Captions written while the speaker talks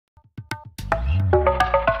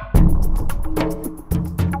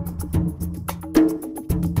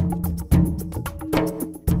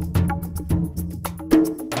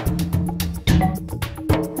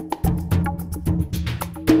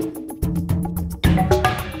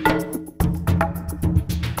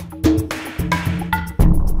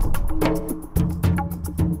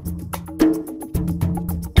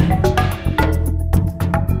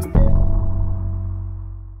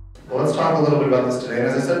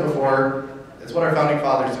said before, it's what our founding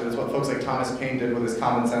fathers did. It's what folks like Thomas Paine did with his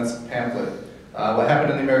Common Sense pamphlet. What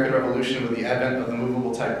happened in the American Revolution with the advent of the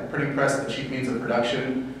movable type printing press, the cheap means of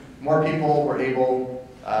production, more people were able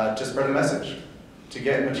to spread a message, to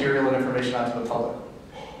get material and information out to the public.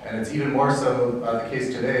 And it's even more so the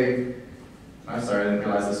case today. I'm sorry, I didn't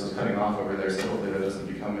realize this was cutting off over there, so hopefully that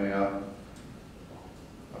doesn't become a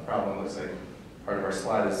problem. It looks like part of our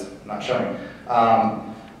slide is not showing.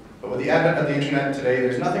 But with the advent of the internet today,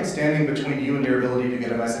 there's nothing standing between you and your ability to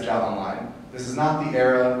get a message out online. This is not the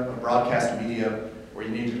era of broadcast media where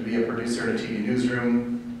you need to be a producer in a TV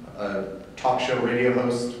newsroom, a talk show radio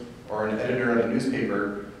host, or an editor at a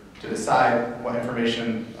newspaper to decide what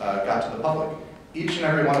information got to the public. Each and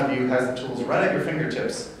every one of you has the tools right at your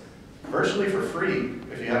fingertips, virtually for free,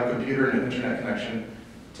 if you have a computer and an internet connection,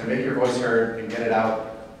 to make your voice heard and get it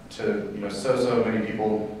out to so many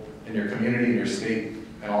people in your community, in your state,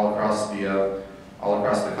 and all across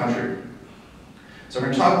the country. So we're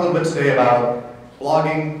going to talk a little bit today about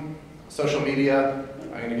blogging, social media.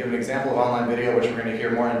 I'm going to give an example of online video, which we're going to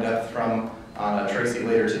hear more in depth from on Tracy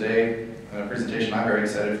later today, in a presentation I'm very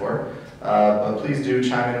excited for. But please do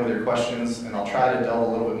chime in with your questions, and I'll try to delve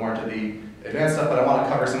a little bit more into the advanced stuff, but I want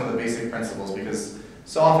to cover some of the basic principles, because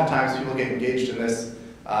so oftentimes people get engaged in this,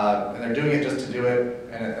 and they're doing it just to do it,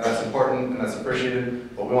 and that's important, and that's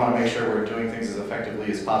appreciated, but we want to make sure we're doing things as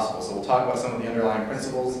effectively as possible. So we'll talk about some of the underlying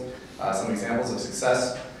principles, some examples of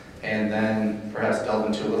success, and then perhaps delve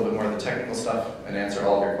into a little bit more of the technical stuff and answer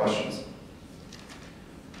all of your questions.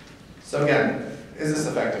 So again, is this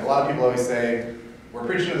effective? A lot of people always say, we're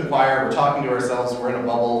preaching to the choir, we're talking to ourselves, we're in a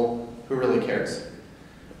bubble, who really cares?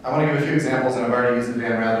 I want to give a few examples, and I've already used the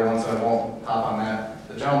Van Rather one, so I won't hop on that.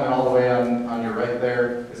 The gentleman all the way on your right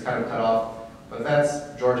there is kind of cut off, but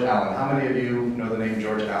that's George Allen. How many of you know the name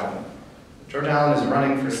George Allen? George Allen is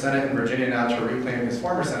running for Senate in Virginia now to reclaim his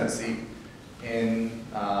former Senate seat. In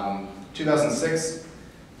 2006,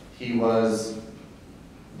 he was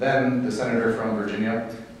then the senator from Virginia.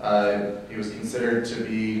 He was considered to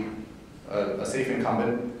be a safe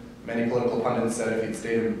incumbent. Many political pundits said if he'd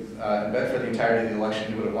stayed in bed for the entirety of the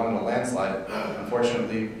election, he would have won in a landslide.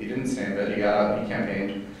 Unfortunately, he didn't stay in bed. He got out and he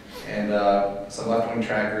campaigned. And some left-wing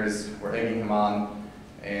trackers were egging him on,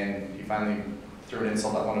 and he finally threw an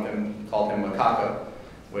insult at one of them, called him macaca,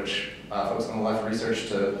 which folks on the left researched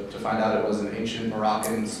to find out it was an ancient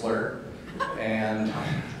Moroccan slur. And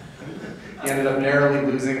he ended up narrowly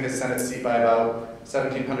losing his Senate seat by about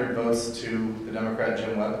 1,700 votes to the Democrat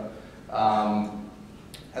Jim Webb.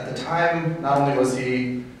 At the time, not only was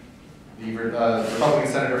he the Republican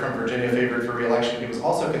senator from Virginia favored for re-election, he was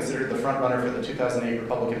also considered the front runner for the 2008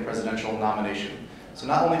 Republican presidential nomination. So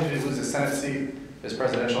not only did he lose his Senate seat, his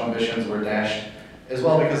presidential ambitions were dashed, as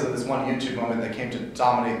well because of this one YouTube moment that came to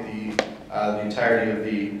dominate the entirety of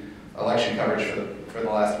the election coverage for the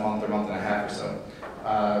last month or month and a half or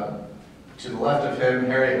so. To the left of him,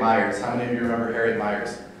 Harriet Miers. How many of you remember Harriet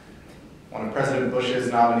Miers? One of President Bush's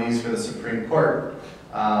nominees for the Supreme Court.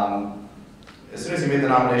 As soon as he made the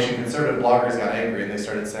nomination, conservative bloggers got angry and they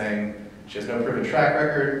started saying, she has no proven track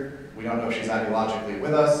record, we don't know if she's ideologically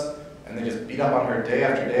with us, and they just beat up on her day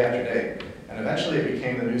after day after day. And eventually it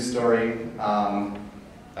became the news story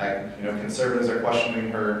that conservatives are questioning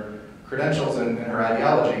her credentials and her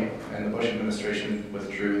ideology, and the Bush administration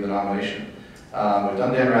withdrew the nomination. We've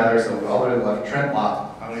done Dan Rather, so all the way to the left, Trent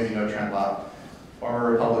Lott. How many of you know Trent Lott?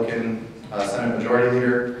 Former Republican Senate Majority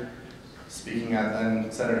Leader. Speaking at then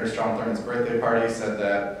Senator Strom Thurmond's birthday party, said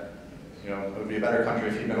that it would be a better country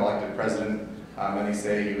if he'd been elected president. Many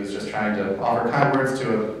say he was just trying to offer kind words to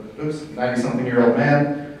a 90-something-year-old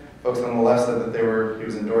man. Folks on the left said that he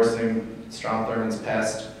was endorsing Strom Thurmond's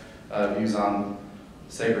past views on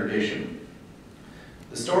segregation.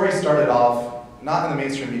 The story started off not in the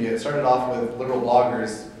mainstream media. It started off with liberal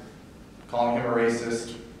bloggers calling him a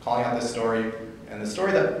racist, calling out this story, and the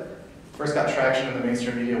story that first got traction in the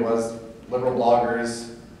mainstream media was liberal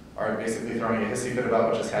bloggers are basically throwing a hissy fit about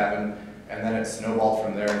what just happened, and then it snowballed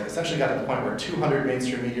from there. It essentially got to the point where 200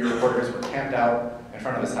 mainstream media reporters were camped out in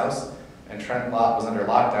front of his house, and Trent Lott was under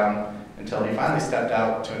lockdown until he finally stepped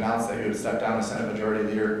out to announce that he would step down as Senate Majority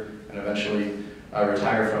Leader and eventually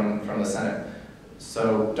retire from the Senate.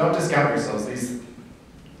 So don't discount yourselves.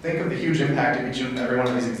 Think of the huge impact of each and every one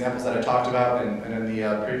of these examples that I talked about and in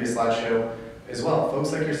the previous slideshow as well.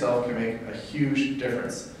 Folks like yourself can make a huge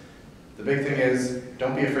difference. The big thing is,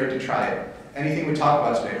 don't be afraid to try it. Anything we talk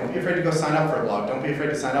about today, don't be afraid to go sign up for a blog. Don't be afraid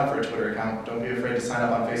to sign up for a Twitter account. Don't be afraid to sign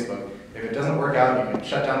up on Facebook. If it doesn't work out, you can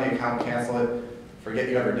shut down the account, cancel it, forget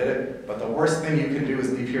you ever did it. But the worst thing you can do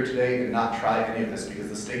is leave here today and not try any of this, because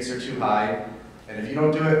the stakes are too high And if you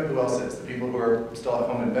don't do it, who else is? The people who are still at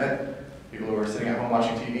home in bed, people who are sitting at home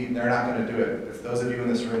watching TV, they're not going to do it. It's those of you in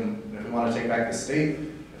this room, and if we want to take back this state,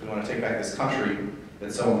 if we want to take back this country,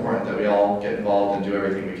 it's so important that we all get involved and do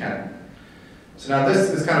everything we can. So now this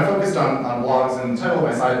is kind of focused on blogs, and the title of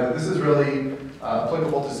my slide, but this is really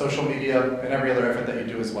applicable to social media and every other effort that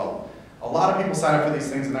you do as well. A lot of people sign up for these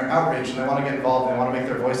things and they're outraged and they want to get involved and they want to make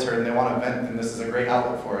their voice heard and they want to vent, and this is a great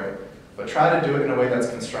outlet for it. But try to do it in a way that's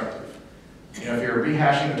constructive. You know, if you're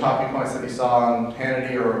rehashing the talking points that you saw on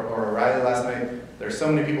Hannity or O'Reilly last night, there's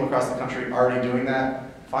so many people across the country already doing that.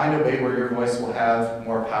 Find a way where your voice will have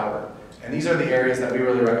more power. And these are the areas that we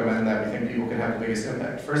really recommend that we think people can have the biggest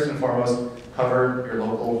impact. First and foremost, cover your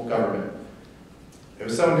local government. It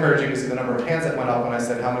was so encouraging to see the number of hands that went up when I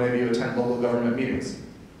said how many of you attend local government meetings.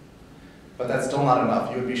 But that's still not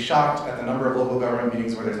enough. You would be shocked at the number of local government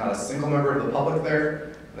meetings where there's not a single member of the public there,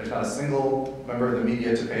 there's not a single member of the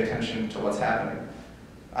media to pay attention to what's happening.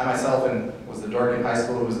 I myself was the dork in high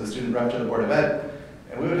school who was the student rep to the Board of Ed,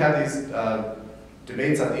 and we would have these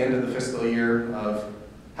debates at the end of the fiscal year of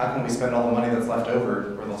how can we spend all the money that's left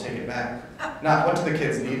over or they'll take it back. Not what do the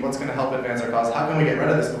kids need, what's going to help advance our cause, how can we get rid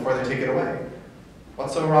of this before they take it away?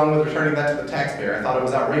 What's so wrong with returning that to the taxpayer? I thought it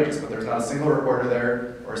was outrageous, but there's not a single reporter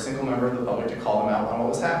there or a single member of the public to call them out on what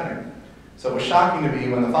was happening. So it was shocking to me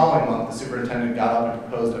when the following month the superintendent got up and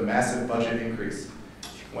proposed a massive budget increase.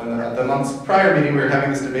 When at the month's prior meeting we were having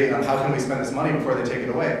this debate on how can we spend this money before they take it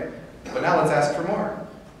away. But now let's ask for more.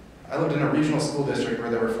 I lived in a regional school district where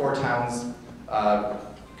there were 4 towns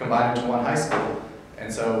combined into one high school.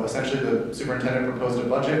 And so essentially the superintendent proposed a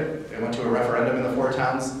budget, it went to a referendum in the 4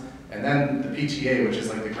 towns, and then the PTA, which is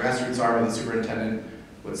like the grassroots arm of the superintendent,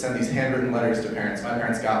 would send these handwritten letters to parents. My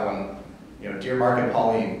parents got one, you know, Dear Mark and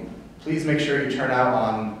Pauline, please make sure you turn out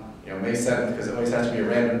on May 7th, because it always has to be a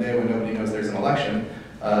random day when nobody knows there's an election,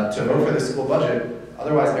 to vote for the school budget.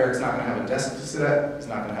 Otherwise, Eric's not going to have a desk to sit at, he's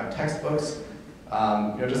not going to have textbooks,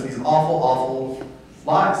 just these awful, awful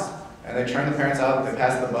lies. And they turn the parents out, they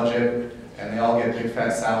pass the budget, and they all get big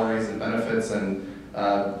fat salaries and benefits, and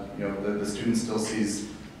the student still sees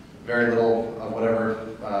very little of whatever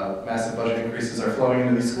massive budget increases are flowing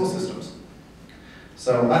into these school systems.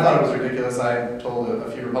 So I thought it was ridiculous. I told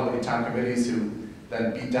a few Republican town committees who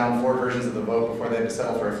then beat down 4 versions of the vote before they had to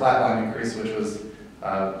settle for a flatline increase, which was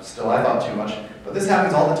still, I thought, too much. But this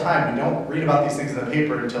happens all the time. You don't read about these things in the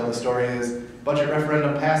paper until the story is budget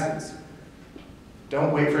referendum passes.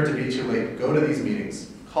 Don't wait for it to be too late. Go to these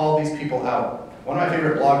meetings. Call these people out. One of my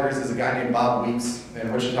favorite bloggers is a guy named Bob Weeks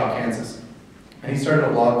in Wichita, Kansas. And he started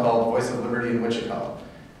a blog called Voice of Liberty in Wichita.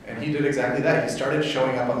 And he did exactly that. He started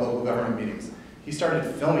showing up at local government meetings. He started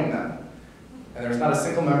filming them. And there's not a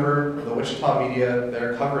single member of the Wichita media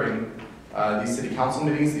there covering these city council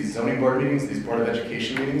meetings, these zoning board meetings, these board of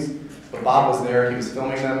education meetings. But Bob was there, he was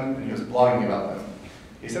filming them, and he was blogging about them.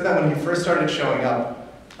 He said that when he first started showing up,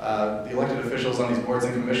 the elected officials on these boards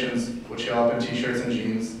and commissions would show up in t-shirts and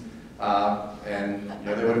jeans, and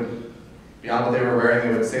they would, beyond what they were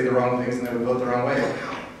wearing, they would say the wrong things and they would vote the wrong way.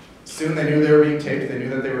 Soon they knew they were being taped, they knew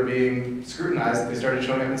that they were being scrutinized, they started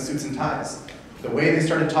showing up in suits and ties. The way they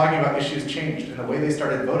started talking about issues changed, and the way they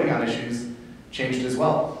started voting on issues changed as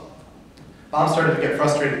well. Bob started to get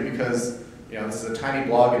frustrated because this is a tiny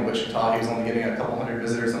blog in Wichita, he was only getting a couple hundred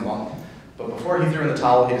visitors a month. But before he threw in the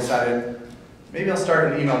towel, he decided, maybe I'll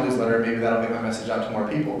start an email newsletter, maybe that'll get my message out to more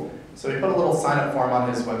people. So he put a little sign-up form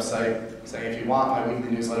on his website saying, if you want my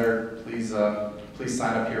weekly newsletter, please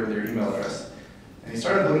sign up here with your email address. And he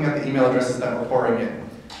started looking at the email addresses that were pouring in.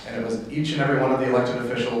 And it was each and every one of the elected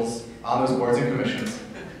officials on those boards and commissions.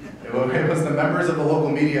 It was the members of the local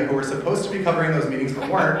media who were supposed to be covering those meetings but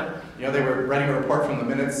weren't. They were writing a report from the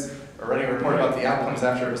minutes or writing a report about the outcomes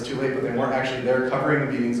after it was too late, but they weren't actually there covering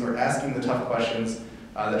the meetings or asking the tough questions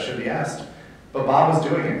that should be asked. But Bob was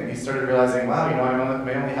doing it, and he started realizing, wow, I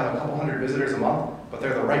may only have a couple hundred visitors a month, but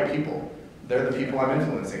they're the right people. They're the people I'm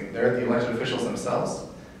influencing. They're the elected officials themselves,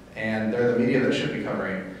 and they're the media that should be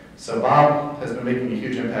covering. So Bob has been making a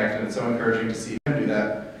huge impact, and it's so encouraging to see him do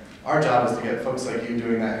that. Our job is to get folks like you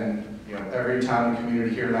doing that in every town and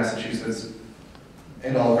community here in Massachusetts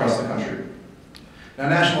and all across the country. Now,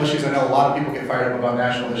 national issues, I know a lot of people get fired up about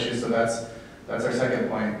national issues, so that's our second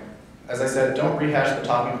point. As I said, don't rehash the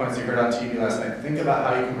talking points you heard on TV last night. Think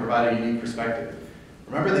about how you can provide a unique perspective.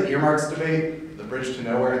 Remember the earmarks debate, the bridge to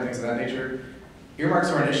nowhere, and things of that nature?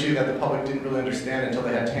 Earmarks were an issue that the public didn't really understand until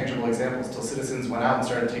they had tangible examples, until citizens went out and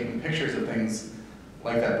started taking pictures of things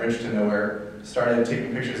like that bridge to nowhere, started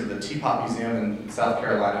taking pictures of the Teapot Museum in South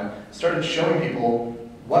Carolina, started showing people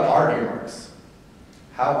what are earmarks?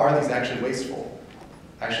 How are these actually wasteful?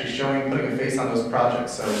 actually putting a face on those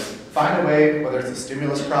projects. So find a way, whether it's a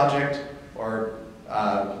stimulus project or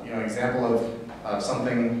an example of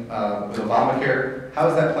something with Obamacare, how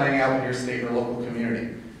is that playing out in your state or local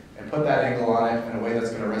community? And put that angle on it in a way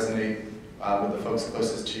that's going to resonate with the folks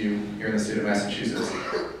closest to you here in the state of Massachusetts.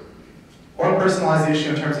 Or personalize the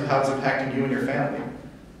issue in terms of how it's impacting you and your family.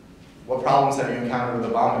 What problems have you encountered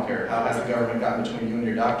with Obamacare? How has the government gotten between you and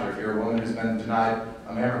your doctor? If you're a woman who's been denied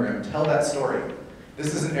a mammogram, tell that story.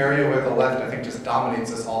 This is an area where the left, I think, just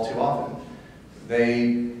dominates us all too often.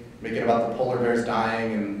 They make it about the polar bears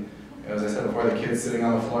dying and, as I said before, the kids sitting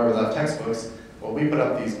on the floor without textbooks. Well, we put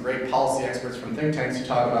up these great policy experts from think tanks who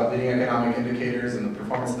talk about leading economic indicators and the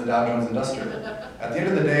performance of the Dow Jones Industrial. At the end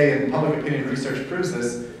of the day, and public opinion research proves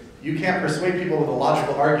this, you can't persuade people with a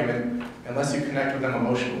logical argument unless you connect with them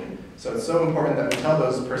emotionally. So it's so important that we tell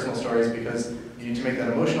those personal stories because you need to make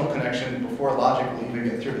that emotional connection before logic will even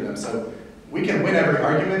get through to them. So we can win every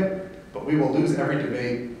argument, but we will lose every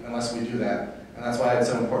debate unless we do that. And that's why it's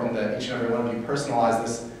so important that each and every one of you personalize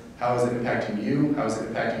this. How is it impacting you? How is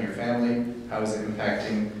it impacting your family? How is it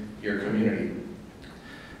impacting your community?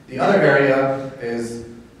 The other area is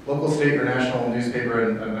local, state, or national newspaper,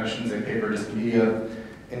 and I shouldn't say paper, just media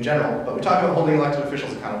in general. But we talk about holding elected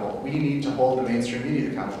officials accountable. We need to hold the mainstream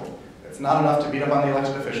media accountable. It's not enough to beat up on the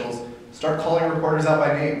elected officials. Start calling reporters out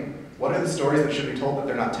by name. What are the stories that should be told that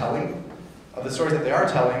they're not telling? Of the stories that they are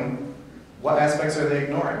telling, what aspects are they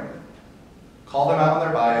ignoring? Call them out on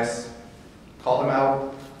their bias. Call them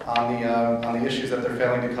out on the issues that they're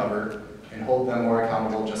failing to cover, and hold them more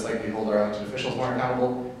accountable, just like we hold our elected officials more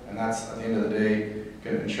accountable. And that's, at the end of the day,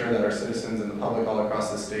 going to ensure that our citizens and the public all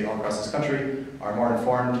across this state, all across this country, are more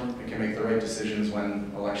informed and can make the right decisions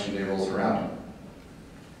when election day rolls around.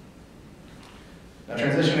 Now,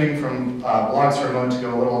 transitioning from blogs for a moment to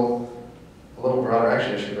go a little broader.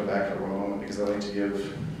 Actually, I should go back for one moment because I like to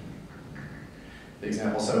give the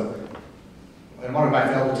example. So, in one of my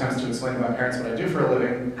failed attempts to explain to my parents what I do for a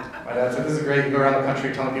living, my dad said, "This is great, you go around the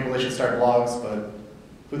country telling people they should start blogs, but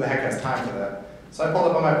who the heck has time for that?" So I pulled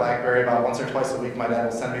up on my BlackBerry about once or twice a week. My dad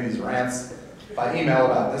will send me these rants by email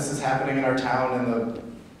about this is happening in our town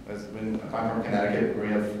if I'm from Connecticut, where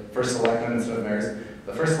we have first selectmen instead of mayors.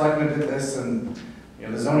 The first selectman did this, and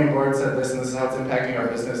the zoning board said this, and this is how it's impacting our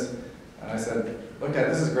business. And I said, "Look, Dad,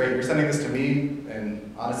 this is great. You're sending this to me,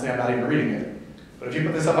 and honestly, I'm not even reading it. But if you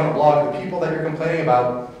put this up on a blog, the people that you're complaining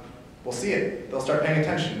about will see it. They'll start paying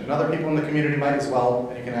attention, and other people in the community might as well,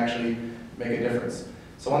 and you can actually make a difference."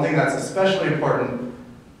 So one thing that's especially important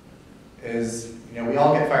is, we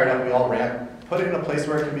all get fired up, we all rant. Put it in a place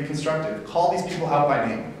where it can be constructive. Call these people out by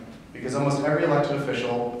name, because almost every elected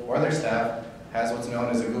official or their staff has what's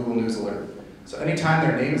known as a Google News alert. So anytime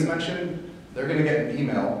their name is mentioned, they're going to get an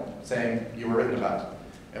email saying you were written about.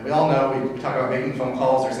 And we all know, we talk about making phone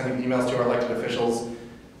calls or sending emails to our elected officials.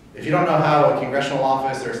 If you don't know how a congressional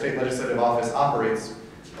office or a state legislative office operates,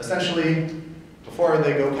 essentially, before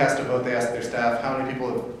they go cast a vote, they ask their staff, how many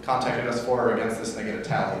people have contacted us for or against this, and they get a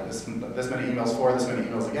tally. This many emails for, this many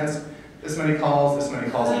emails against, this many calls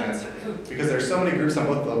against. Because there's so many groups on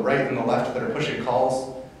both the right and the left that are pushing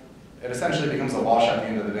calls, it essentially becomes a wash at the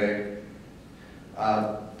end of the day.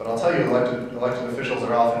 But I'll tell you, elected officials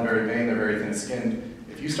are often very vain, they're very thin-skinned.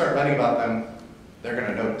 If you start writing about them, they're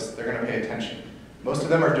going to notice, they're going to pay attention. Most of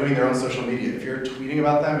them are doing their own social media. If you're tweeting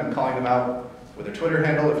about them and calling them out with their Twitter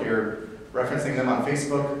handle, if you're referencing them on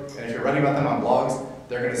Facebook, and if you're writing about them on blogs,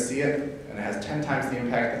 they're going to see it, and it has 10 times the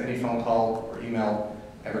impact that any phone call or email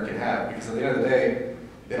ever can have. Because at the end of the day,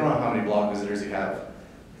 they don't know how many blog visitors you have.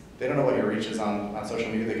 They don't know what your reach is on social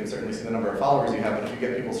media. They can certainly see the number of followers you have, but if you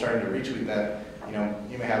get people starting to retweet that,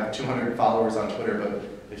 you may have 200 followers on Twitter, but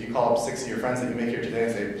if you call up 6 of your friends that you make here today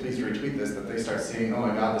and say, please retweet this, that they start seeing, oh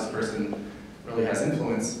my God, this person really has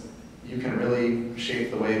influence, you can really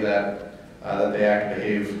shape the way that they act,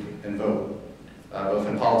 behave, and vote, both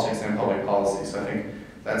in politics and public policy. So I think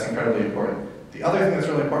that's incredibly important. The other thing that's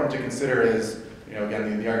really important to consider is,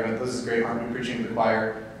 again, the argument, this is great, aren't we preaching to the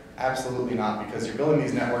choir? Absolutely not, because you're building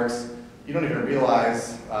these networks, you don't even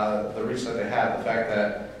realize the reach that they have, the fact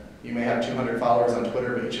that you may have 200 followers on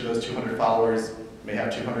Twitter, but each of those 200 followers may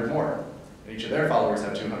have 200 more, and each of their followers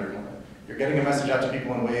have 200 more. You're getting a message out to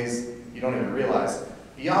people in ways you don't even realize.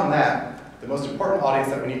 Beyond that, the most important audience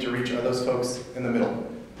that we need to reach are those folks in the middle.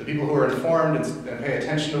 The people who are informed and pay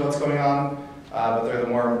attention to what's going on, but they're the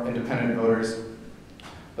more independent voters.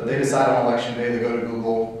 But they decide on election day, they go to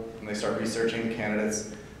Google, and they start researching the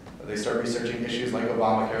candidates. They start researching issues like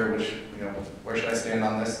Obamacare, which, where should I stand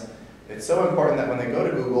on this? It's so important that when they go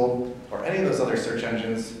to Google, or any of those other search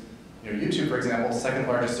engines, YouTube, for example, second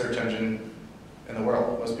largest search engine in the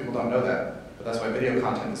world. Most people don't know that. but that's why video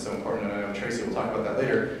content is so important, and I know Tracy will talk about that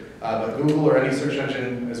later. But Google or any search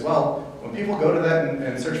engine as well, when people go to that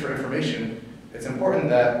and search for information, it's important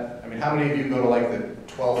that, I mean, how many of you go to like the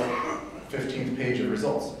 12th, 15th page of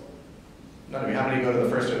results? None of you. How many go to the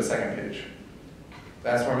first or the second page?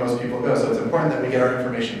 That's where most people go, so it's important that we get our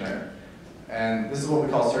information there. And this is what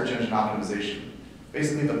we call search engine optimization.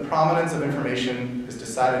 Basically, the prominence of information is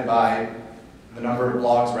decided by the number of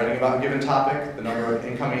blogs writing about a given topic, the number of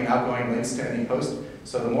incoming and outgoing links to any post.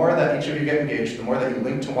 So the more that each of you get engaged, the more that you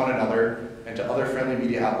link to one another and to other friendly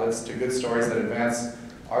media outlets, to good stories that advance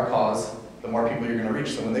our cause, the more people you're going to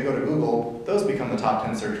reach. So when they go to Google, those become the top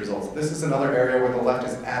 10 search results. This is another area where the left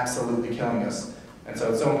is absolutely killing us. And so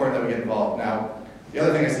it's so important that we get involved. Now, the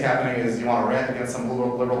other thing I see happening is you want to rant against some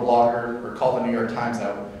liberal blogger or call the New York Times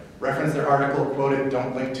out. Reference their article, quote it,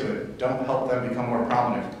 don't link to it. Don't help them become more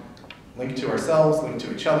prominent. Link to ourselves, link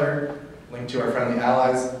to each other, link to our friendly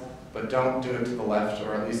allies, but don't do it to the left,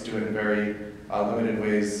 or at least do it in very limited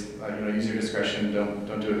ways. Use your discretion.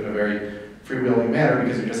 Don't do it in a very freewheeling manner,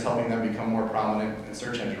 because you're just helping them become more prominent in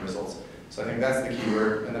search engine results. So I think that's the key.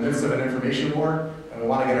 We're in the midst of an information war, and we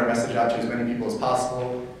want to get our message out to as many people as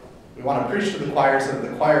possible. We want to preach to the choir so that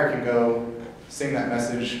the choir can go sing that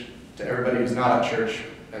message to everybody who's not at church,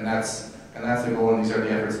 and that's the goal, and these are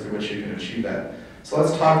the efforts through which you can achieve that. So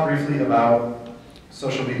let's talk briefly about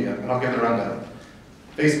social media, and I'll give the rundown.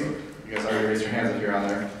 Facebook, you guys already raised your hands if you're on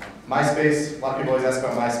there. MySpace, a lot of people always ask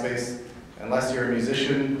about MySpace. Unless you're a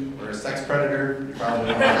musician or a sex predator, you probably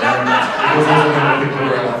don't have that, because those are the people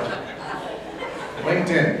who are left.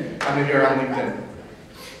 LinkedIn, how many of you are on LinkedIn?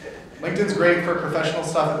 LinkedIn's great for professional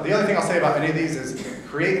stuff. The other thing I'll say about any of these is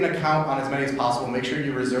create an account on as many as possible. Make sure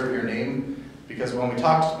you reserve your name, because when we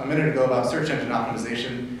talked a minute ago about search engine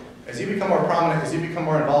optimization, as you become more prominent, as you become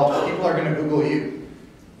more involved, people are going to Google you.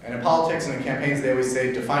 And in politics and in campaigns, they always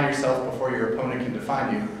say, define yourself before your opponent can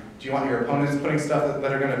define you. Do you want your opponents putting stuff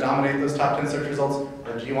that are going to dominate those top 10 search results,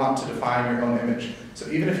 or do you want to define your own image? So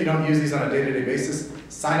even if you don't use these on a day-to-day basis,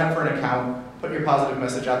 sign up for an account, put your positive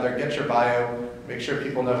message out there, get your bio, make sure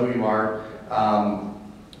people know who you are,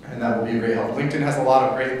 and that will be a great help. LinkedIn has a lot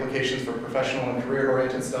of great implications for professional and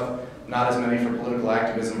career-oriented stuff, not as many for political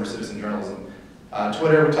activism or citizen journalism.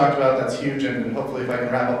 Twitter, we talked about, that's huge, and hopefully if I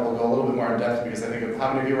can wrap up, we'll go a little bit more in depth, because I think,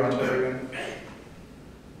 how many of you are on Twitter again?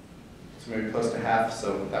 So maybe close to half,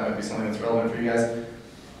 so that might be something that's relevant for you guys.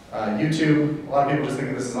 YouTube, a lot of people just think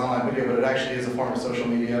that this is online video, but it actually is a form of social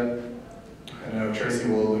media. I know Tracy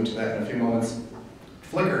will allude to that in a few moments.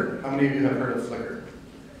 Flickr, how many of you have heard of Flickr?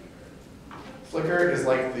 Flickr is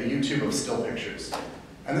like the YouTube of still pictures.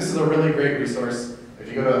 And this is a really great resource. If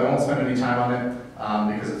you go to, I won't spend any time on it,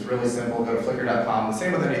 because it's really simple. Go to flickr.com. The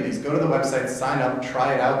same with any of these. Go to the website, sign up,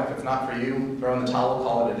 try it out. If it's not for you, throw in the towel,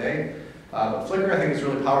 call it a day. But Flickr, I think, is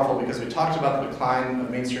really powerful because we talked about the decline of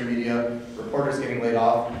mainstream media, reporters getting laid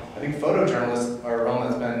off. I think photojournalists are a realm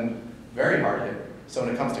that's been very hard hit. So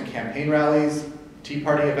when it comes to campaign rallies, Tea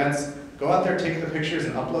Party events, go out there, take the pictures,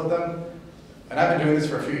 and upload them. And I've been doing this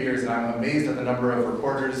for a few years, and I'm amazed at the number of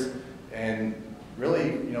reporters and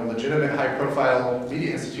really, legitimate, high-profile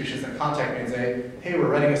media institutions that contact me and say, hey, we're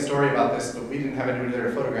writing a story about this, but we didn't have anybody there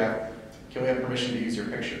to photograph. Can we have permission to use your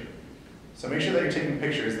picture? So make sure that you're taking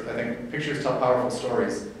pictures. I think pictures tell powerful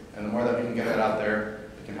stories, and the more that we can get that out there,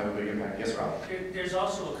 it can have a big impact. Yes, Rob? There's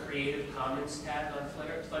also a Creative Commons tab on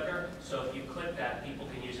Flickr, so if you click that, people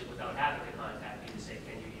can use it without having to contact you to say,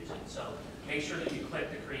 can you use it? So make sure that you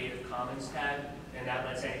click the Creative Commons tab, and that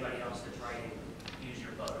lets anybody else that's writing use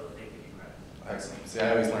your photo if they give you credit. Excellent. See,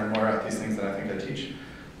 I always learn more about these things than I think I teach,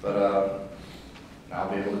 but now I'll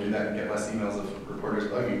be able to do that and get less emails of reporters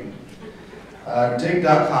bugging me.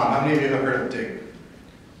 Dig.com, how many of you have heard of Dig?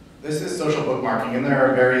 This is social bookmarking, and there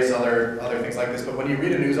are various other things like this, but when you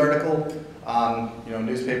read a news article on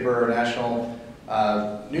newspaper or national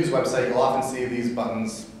news website, you'll often see these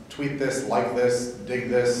buttons: tweet this, like this, dig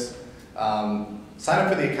this. Sign up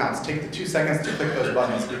for the accounts. Take the 2 seconds to click those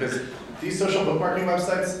buttons, because these social bookmarking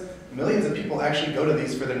websites, millions of people actually go to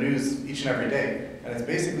these for their news each and every day, and it's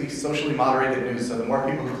basically socially moderated news, so the more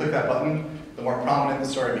people who click that button, the more prominent the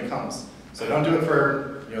story becomes. So don't do it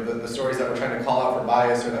for the stories that we're trying to call out for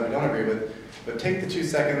bias or that we don't agree with, but take the 2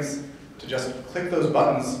 seconds to just click those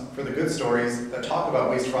buttons for the good stories that talk about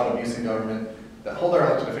waste, fraud, abuse in government, that hold our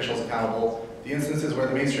elected officials accountable, the instances where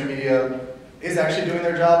the mainstream media is actually doing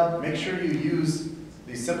their job. Make sure you use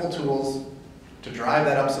these simple tools to drive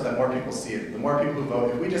that up so that more people see it. The more people who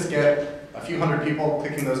vote, if we just get a few hundred people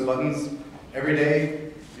clicking those buttons every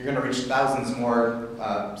day, you're going to reach thousands more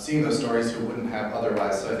seeing those stories who wouldn't have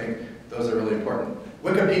otherwise. So I think those are really important.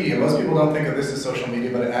 Wikipedia, most people don't think of this as social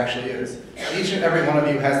media, but it actually is. Each and every one of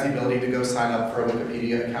you has the ability to go sign up for a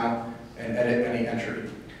Wikipedia account and edit any entry.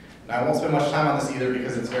 Now, I won't spend much time on this either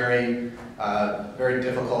because it's very, very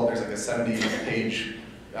difficult. There's like a 70-page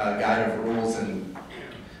guide of rules and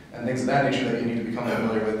things of that nature that you need to become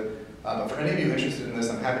familiar with. But for any of you interested in this,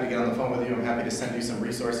 I'm happy to get on the phone with you. I'm happy to send you some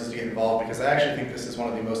resources to get involved because I actually think this is one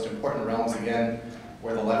of the most important realms, again,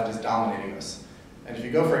 where the left is dominating us. And if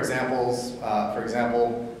you go for examples,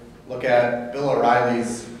 look at Bill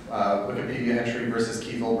O'Reilly's Wikipedia entry versus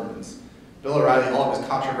Keith Olbermann's. Bill O'Reilly, all of his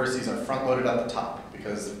controversies are front-loaded at the top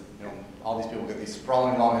because all these people get these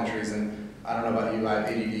sprawling long entries, and I don't know about you, I have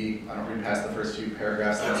ADD, I don't read past the first few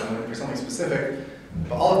paragraphs unless I'm looking for something specific.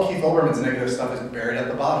 But all of Keith Olbermann's negative stuff is buried at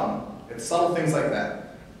the bottom. It's subtle things like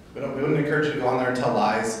that. We wouldn't encourage you to go on there and tell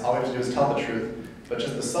lies. All we have to do is tell the truth. But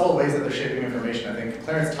just the subtle ways that they're shaping information. I think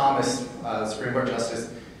Clarence Thomas, Supreme Court Justice,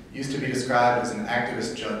 used to be described as an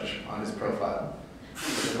activist judge on his profile.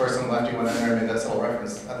 Which of course some lefty went in there and made that subtle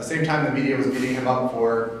reference. At the same time, the media was beating him up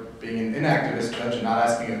for being an inactivist judge and not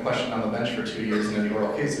asking a question on the bench for 2 years in any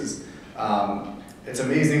oral cases. It's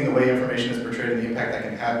amazing the way information is portrayed and the impact that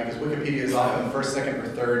can have because Wikipedia is often the first, second, or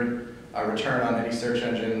third return on any search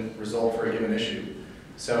engine result for a given issue.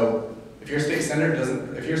 So if your state senator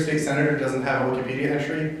doesn't have a Wikipedia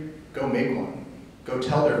entry, go make one. Go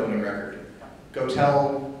tell their voting record. Go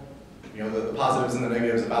tell the positives and the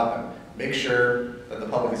negatives about them. Make sure that the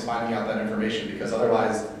public is finding out that information because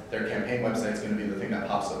otherwise their campaign website is going to be the thing that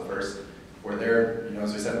pops up first, where they're,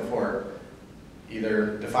 as we said before,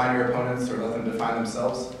 either define your opponents or let them define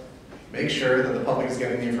themselves. Make sure that the public is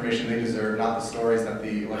getting the information they deserve, not the stories that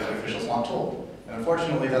the elected officials want told. And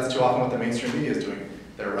unfortunately, that's too often what the mainstream media is doing.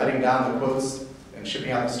 They're writing down the quotes and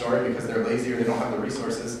shipping out the story because they're lazy or they don't have the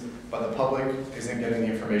resources, but the public isn't getting the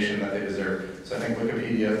information that they deserve. So I think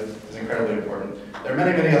Wikipedia is incredibly important. There are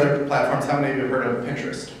many, many other platforms. How many of you have heard of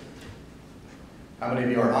Pinterest? How many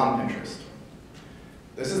of you are on Pinterest?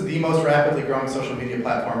 This is the most rapidly growing social media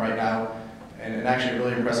platform right now, and in actually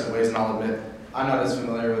really impressive ways, and I'll admit, I'm not as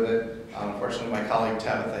familiar with it. Unfortunately, my colleague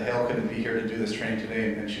Tabitha Hale couldn't be here to do this training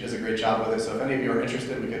today, and she does a great job with it. So if any of you are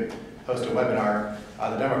interested, we could host a webinar.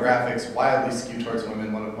 The demographics wildly skew towards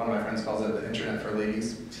women. One of my friends calls it the internet for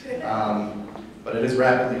ladies. But it is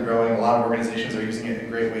rapidly growing. A lot of organizations are using it in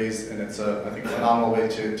great ways, and it's I think, a phenomenal way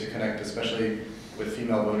to connect, especially with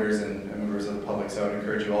female voters and members of the public. So I would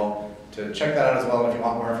encourage you all to check that out as well. And if you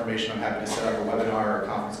want more information, I'm happy to set up a webinar or a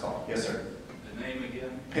conference call. Yes, sir. The name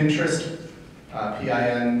again? Pinterest,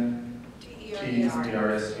 P-I-N-T-E-R-S-T.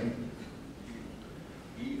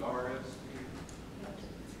 E-R-S-T?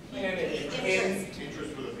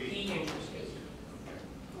 Interest with a P. Interest.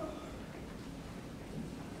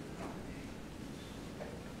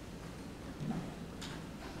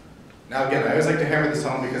 Now again, I always like to hammer this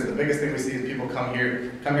home because the biggest thing we see is people come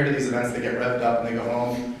here to these events, they get revved up and they go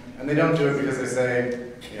home, and they don't do it because they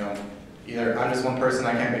say, either I'm just one person,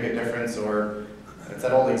 I can't make a difference, or it's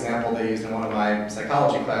that old example they used in one of my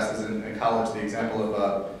psychology classes in college, the example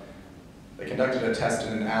of they conducted a test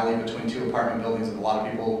in an alley between two apartment buildings with a lot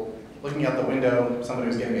of people looking out the window, somebody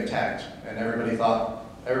was getting attacked, and everybody thought,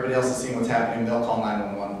 everybody else is seeing what's happening, they'll call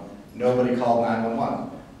 911. Nobody called 911.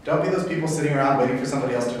 Don't be those people sitting around waiting for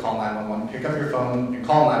somebody else to call 911. Pick up your phone and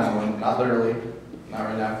call 911, not literally, not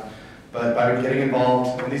right now, but by getting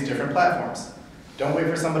involved in these different platforms. Don't wait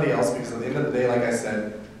for somebody else because at the end of the day, like I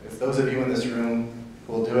said, it's those of you in this room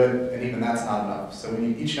who will do it, and even that's not enough. So we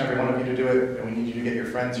need each and every one of you to do it, and we need you to get your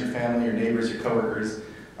friends, your family, your neighbors, your coworkers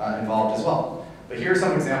involved as well. But here are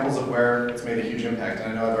some examples of where it's made a huge impact,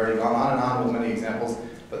 and I know I've already gone on and on with many examples,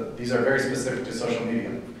 but these are very specific to social media.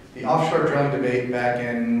 The offshore drilling debate back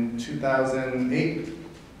in 2008,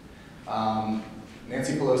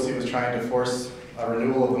 Nancy Pelosi was trying to force a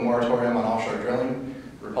renewal of the moratorium on offshore drilling.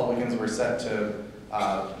 Republicans were set to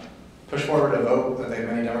push forward a vote that they had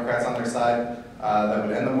many Democrats on their side that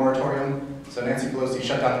would end the moratorium. So Nancy Pelosi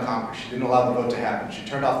shut down the Congress. She didn't allow the vote to happen. She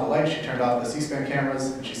turned off the lights, she turned off the C-SPAN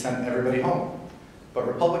cameras, and she sent everybody home. But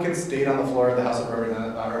Republicans stayed on the floor of the House of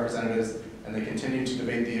Representatives, and they continued to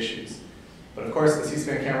debate the issues. But of course, the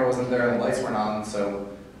C-SPAN camera wasn't there and the lights weren't on, so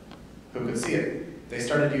who could see it? They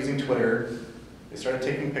started using Twitter, they started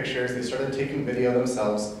taking pictures, they started taking video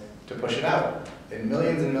themselves to push it out. And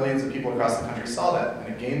millions of people across the country saw that,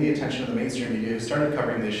 and it gained the attention of the mainstream media who started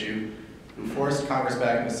covering the issue, who forced Congress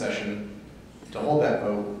back into session to hold that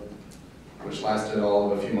vote, which lasted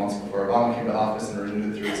all of a few months before Obama came to office and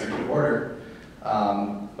renewed it through executive order.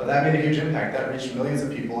 But that made a huge impact. That reached millions of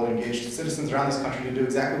people and engaged citizens around this country to do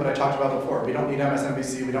exactly what I talked about before. We don't need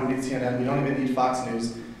MSNBC, we don't need CNN, we don't even need Fox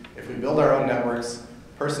News. If we build our own networks,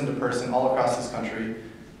 person to person, all across this country,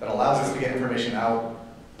 that allows us to get information out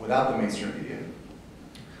without the mainstream media.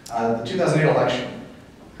 The 2008 election.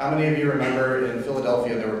 How many of you remember in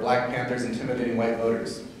Philadelphia there were Black Panthers intimidating white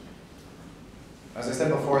voters? As I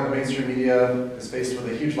said before, the mainstream media is faced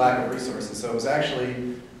with a huge lack of resources, so it was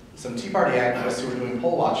actually some Tea Party activists who were doing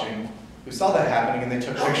poll watching who saw that happening, and they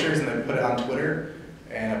took pictures and they put it on Twitter,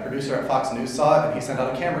 and a producer at Fox News saw it, and he sent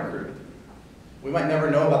out a camera crew. We might never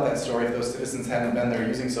know about that story if those citizens hadn't been there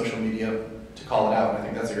using social media to call it out, and I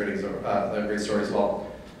think that's a great story as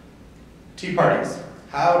well. Tea parties.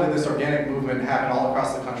 How did this organic movement happen all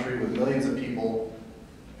across the country with millions of people?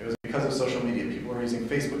 It was because of social media. People were using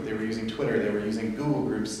Facebook, they were using Twitter, they were using Google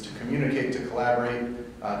Groups to communicate, to collaborate,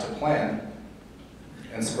 to plan,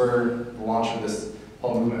 and spur the launch of this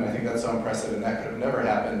whole movement. I think that's so impressive, and that could have never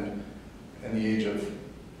happened in the age of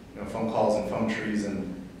phone calls and phone trees and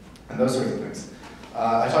those sorts of things.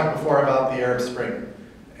 I talked before about the Arab Spring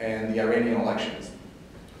and the Iranian elections.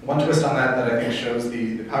 One twist on that I think shows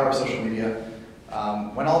the power of social media.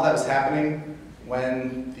 When all that was happening,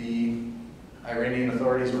 when the Iranian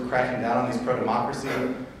authorities were cracking down on these pro-democracy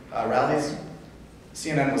rallies,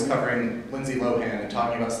 CNN was covering Lindsay Lohan and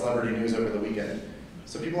talking about celebrity news over the weekend.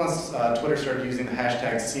 So people on Twitter started using the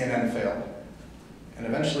hashtag CNNFail. And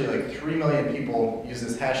eventually like 3 million people used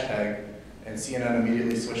this hashtag, and CNN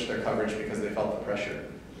immediately switched their coverage because they felt the pressure.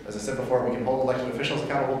 As I said before, we can hold elected officials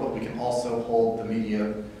accountable, but we can also hold the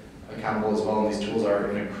media accountable as well, and these tools are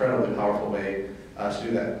an incredibly powerful way to do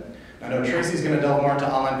that. I know Tracy's going to delve more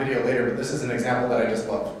into online video later, but this is an example that I just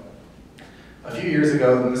love. A few years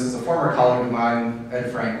ago, and this is a former colleague of mine, Ed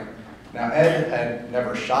Frank. Now Ed had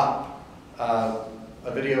never shot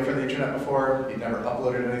a video for the internet before, he'd never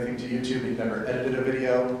uploaded anything to YouTube, he'd never edited a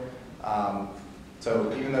video.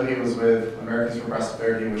 So even though he was with Americans for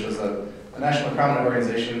Prosperity, which is a nationally prominent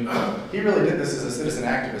organization, he really did this as a citizen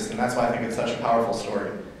activist, and that's why I think it's such a powerful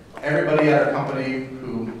story. Everybody at our company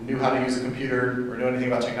who knew how to use a computer or knew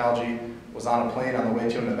anything about technology was on a plane on the way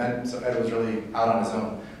to an event, so Ed was really out on his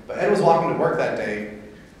own. But Ed was walking to work that day,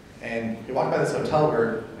 and he walked by this hotel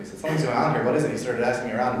where he said, something's going on here, what is it? He started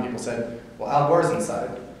asking around, and people said, well, Al Gore's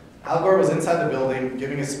inside. Al Gore was inside the building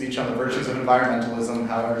giving a speech on the virtues of environmentalism,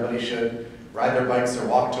 how everybody should ride their bikes or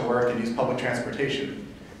walk to work and use public transportation.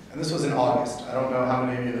 And this was in August. I don't know how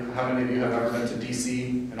many of you have ever been to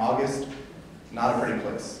DC in August. Not a pretty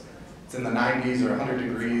place. It's in the 90s or 100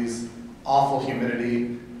 degrees, awful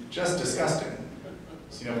humidity, just disgusting.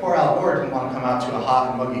 So poor Al Gore didn't want to come out to a hot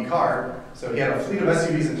and muggy car, so he had a fleet of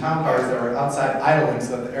SUVs and town cars that were outside idling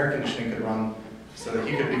so that the air conditioning could run, so that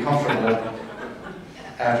he could be comfortable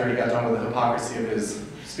after he got done with the hypocrisy of his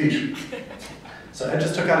speech. So Ed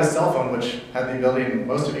just took out his cell phone, which had the ability, and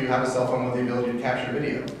most of you have a cell phone with the ability to capture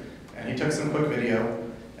video. And he took some quick video,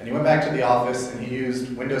 and he went back to the office, and he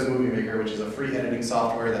used Windows Movie Maker, which is a free editing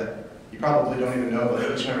software that you probably don't even know, but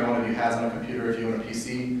each and every one of you has on a computer if you own a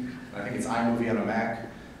PC. And I think it's iMovie on a Mac.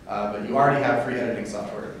 But you already have free editing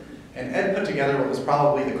software. And Ed put together what was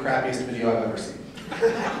probably the crappiest video I've ever seen.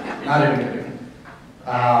 Not even kidding.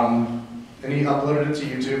 And he uploaded it to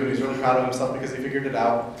YouTube, and he's really proud of himself because he figured it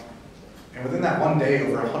out. And within that one day,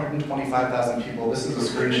 over 125,000 people, this is a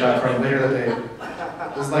screenshot from later that day,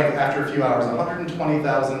 this is like after a few hours,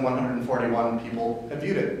 120,141 people have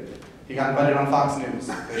viewed it. He got invited on Fox News,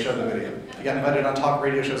 they showed the video. He got invited on talk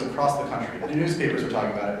radio shows across the country. The newspapers were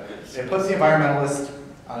talking about it. It puts the environmentalist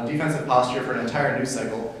on a defensive posture for an entire news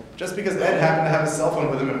cycle, just because Ed happened to have his cell phone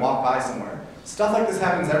with him and walk by somewhere. Stuff like this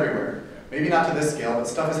happens everywhere. Maybe not to this scale, but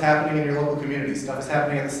stuff is happening in your local community. Stuff is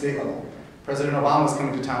happening at the state level. President Obama's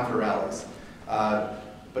coming to town for rallies.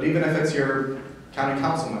 But even if it's your county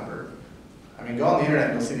council member, I mean, go on the internet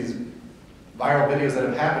and you'll see these viral videos that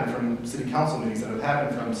have happened from city council meetings, that have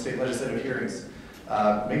happened from state legislative hearings.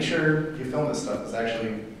 Make sure you film this stuff. It's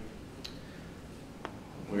actually,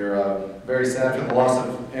 we're very sad for the loss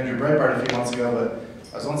of Andrew Breitbart a few months ago, but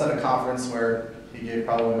I was once at a conference where he gave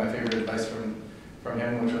probably my favorite advice from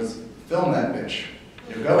him, which was, film that bitch.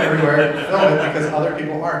 You go everywhere, film it, because other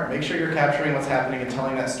people aren't. Make sure you're capturing what's happening and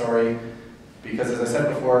telling that story, because as I said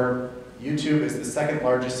before, YouTube is the second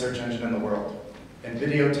largest search engine in the world, and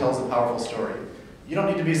video tells a powerful story. You don't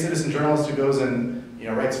need to be a citizen journalist who goes and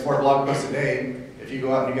writes 4 blog posts a day. If you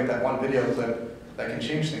go out and you get that one video clip, that can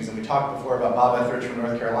change things. And we talked before about Bob Etheridge from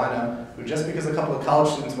North Carolina, who just because a couple of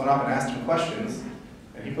college students went up and asked him questions,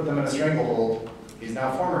 and he put them in a stranglehold, he's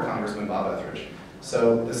now former Congressman Bob Etheridge.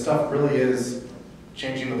 So this stuff really is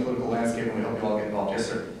changing the political landscape, and we hope you all get involved. Yes,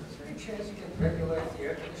 sir? Is there any chance you can regulate the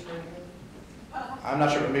air conditioning? I'm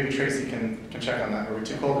not sure, but maybe Tracy can check on that. Are we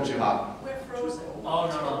too cold or too hot? We're frozen. Oh,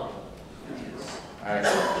 no. All right.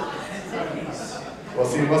 We'll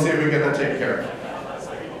see if we can get that taken care of.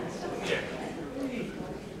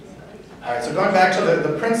 All right, so going back to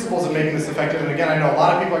the principles of making this effective, and again, I know a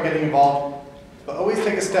lot of people are getting involved, but always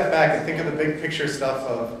take a step back and think of the big picture stuff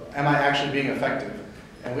of, am I actually being effective?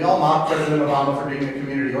 And we all mock President Obama for being a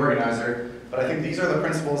community organizer, but I think these are the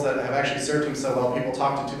principles that have actually served him so well. People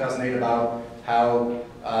talked in 2008 about how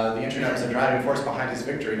the internet was a driving force behind his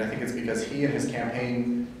victory, and I think it's because he and his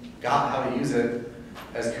campaign got how to use it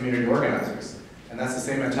as community organizers. And that's the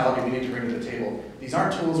same mentality we need to bring to the table. These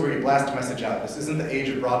aren't tools where you blast a message out. This isn't the age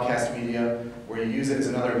of broadcast media where you use it as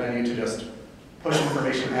another venue to just push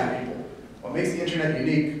information at people. What makes the internet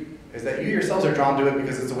unique is that you yourselves are drawn to it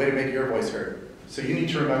because it's a way to make your voice heard. So you need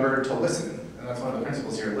to remember to listen, and that's one of the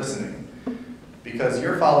principles here, listening. Because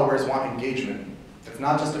your followers want engagement. It's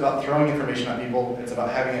not just about throwing information at people, it's about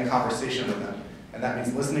having a conversation with them. And that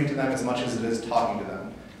means listening to them as much as it is talking to them.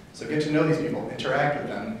 So get to know these people, interact with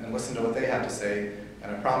them, and listen to what they have to say.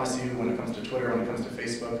 And I promise you, when it comes to Twitter, when it comes to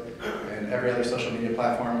Facebook, and every other social media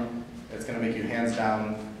platform, it's going to make you hands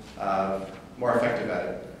down more effective at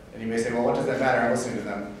it. And you may say, well, what does that matter? I'm listening to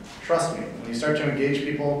them. Trust me, when you start to engage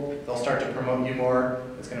people, they'll start to promote you more.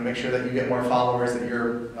 It's going to make sure that you get more followers, that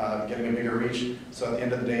you're getting a bigger reach. So at the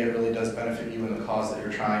end of the day, it really does benefit you in the cause that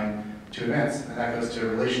you're trying to advance. And that goes to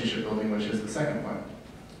relationship building, which is the second point.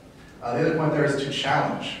 The other point there is to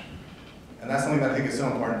challenge. And that's something that I think is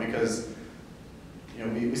so important because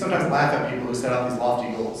we sometimes laugh at people who set out these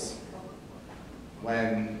lofty goals.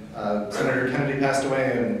 When Senator Kennedy passed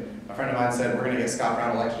away and a friend of mine said, we're going to get Scott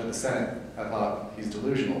Brown elected to the Senate, I thought, he's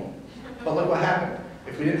delusional. But look what happened.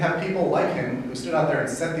 If we didn't have people like him who stood out there and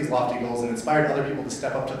set these lofty goals and inspired other people to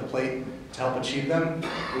step up to the plate to help achieve them,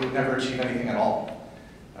 we would never achieve anything at all.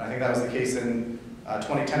 And I think that was the case in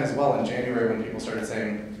 2010 as well, in January, when people started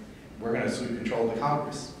saying, we're going to sweep control of the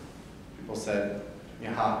Congress. People said,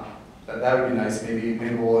 yeah, that would be nice. Maybe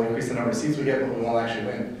we'll increase the number of seats we get, but we won't actually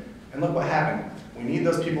win. And look what happened. We need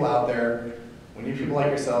those people out there. We need people like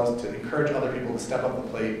yourselves to encourage other people to step up to the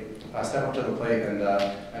plate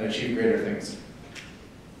and achieve greater things.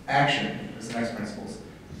 Action is the next principles.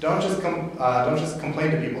 Don't just complain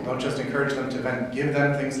to people. Don't just encourage them to vent. Give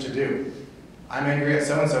them things to do. I'm angry at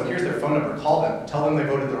so-and-so. Here's their phone number. Call them. Tell them they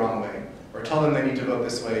voted the wrong way. Or tell them they need to vote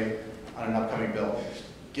this way on an upcoming bill.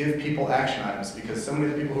 Give people action items, because so many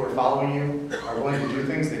of the people who are following you are willing to do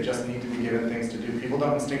things, they just need to be given things to do. People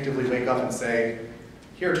don't instinctively wake up and say,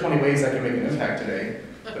 here are 20 ways I can make an impact today,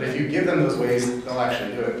 but if you give them those ways, they'll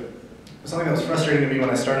actually do it. Something that was frustrating to me when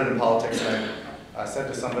I started in politics, and I said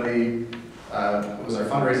to somebody who was our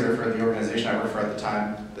fundraiser for the organization I worked for at the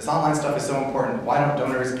time, this online stuff is so important, why don't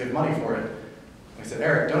donors give money for it? And I said,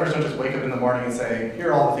 Eric, donors don't just wake up in the morning and say,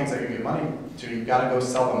 here are all the things I can give money to, you've got to go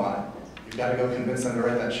sell them on it. You've got to go convince them to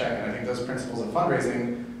write that check, and I think those principles of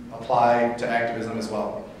fundraising apply to activism as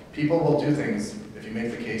well. People will do things if you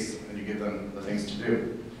make the case and you give them the things to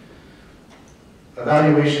do.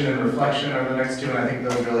 Evaluation and reflection are the next two, and I think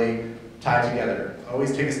those really tie together.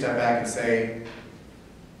 Always take a step back and say,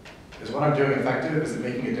 is what I'm doing effective? Is it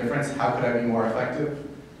making a difference? How could I be more effective?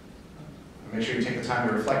 And make sure you take the time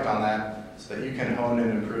to reflect on that so that you can hone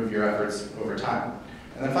and improve your efforts over time.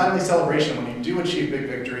 And then finally, celebration. When you do achieve big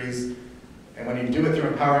victories, and when you do it through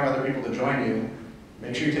empowering other people to join you,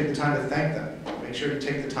 make sure you take the time to thank them. Make sure to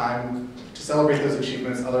take the time to celebrate those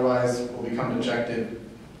achievements, otherwise we'll become dejected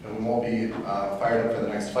and we won't be fired up for the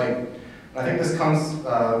next fight. And I think this comes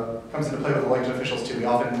into play with elected officials too. We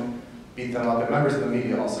often beat them up, and members of the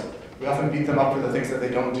media also. We often beat them up for the things that they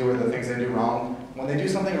don't do or the things they do wrong. When they do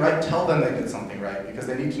something right, tell them they did something right, because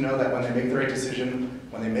they need to know that when they make the right decision,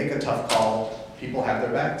 when they make a tough call, people have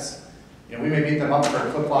their backs. We may beat them up for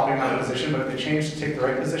flip-flopping on a position, but if they change to take the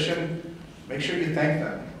right position, make sure you thank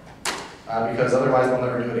them, because otherwise they'll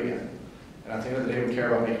never do it again. And at the end of the day, we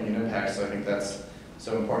care about making an impact, so I think that's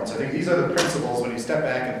so important. So I think these are the principles. When you step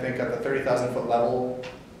back and think at the 30,000-foot level,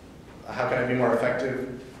 how can I be more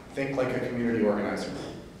effective? Think like a community organizer.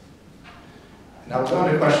 Now we'll go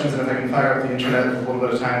into questions, and if I can fire up the internet with a little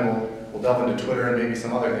bit of time, we'll delve into Twitter and maybe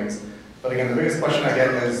some other things. But again, the biggest question I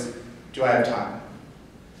get is, do I have time?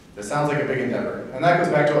 This sounds like a big endeavor. And that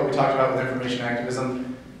goes back to what we talked about with information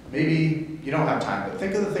activism. Maybe you don't have time, but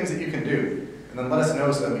think of the things that you can do, and then let us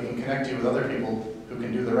know so that we can connect you with other people who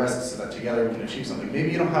can do the rest so that together we can achieve something.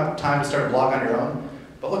 Maybe you don't have time to start a blog on your own,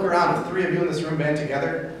 but look around. If 3 of you in this room band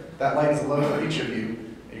together, that lightens the load for each of you,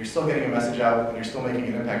 and you're still getting a message out, and you're still making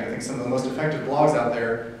an impact. I think some of the most effective blogs out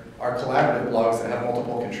there are collaborative blogs that have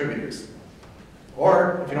multiple contributors.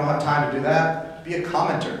 Or, if you don't have time to do that, be a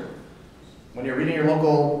commenter. When you're reading your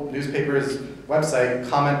local newspaper's website,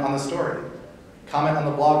 comment on the story. Comment on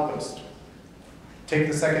the blog post. take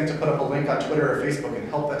the second to put up a link on Twitter or Facebook and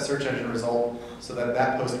help that search engine result so that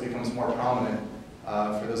that post becomes more prominent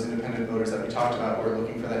for those independent voters that we talked about who are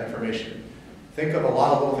looking for that information. Think of a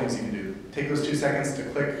lot of little things you can do. Take those 2 seconds to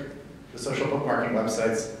click the social bookmarking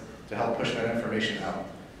websites to help push that information out.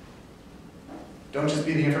 Don't just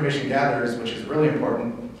be the information gatherers, which is really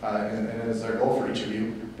important, and is our goal for each of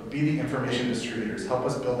you, but be the information distributors. Help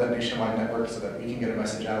us build that nationwide network so that we can get a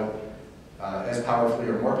message out as powerfully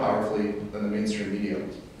or more powerfully than the mainstream media.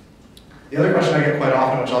 The other question I get quite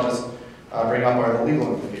often, which I'll just bring up, are the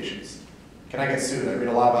legal implications. Can I get sued? I read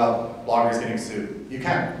a lot about bloggers getting sued. You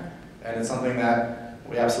can, and it's something that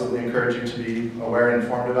we absolutely encourage you to be aware and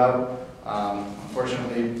informed about.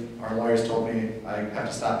 Unfortunately, our lawyers told me I have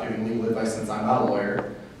to stop giving legal advice since I'm not a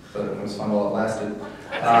lawyer, but it was fun while it lasted.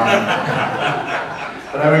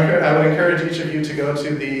 But I would encourage each of you to go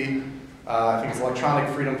to the, I think it's Electronic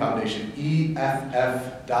Freedom Foundation,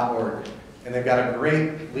 EFF.org, and they've got a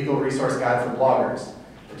great legal resource guide for bloggers.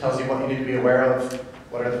 It tells you what you need to be aware of,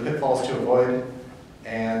 what are the pitfalls to avoid,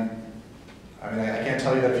 and I mean, I can't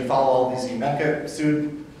tell you that if you follow all these, you won't get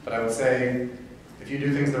sued, but I would say if you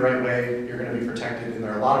do things the right way, you're going to be protected, and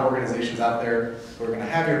there are a lot of organizations out there who are going to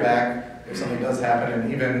have your back if something does happen,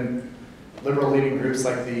 and even liberal-leaning groups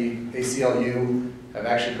like the ACLU have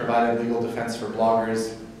actually provided legal defense for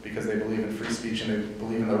bloggers because they believe in free speech and they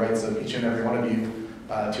believe in the rights of each and every one of you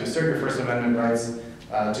to assert your First Amendment rights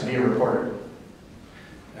to be a reporter.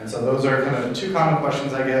 And so those are kind of the 2 common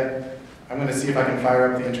questions I get. I'm going to see if I can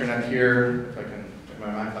fire up the internet here, if I can get my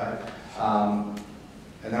Wi-Fi.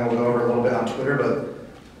 And then we'll go over a little bit on Twitter, but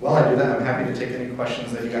while I do that, I'm happy to take any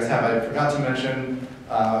questions that you guys have. I forgot to mention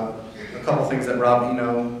a couple things that Rob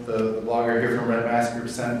Eno, the blogger here from Red Mask Group,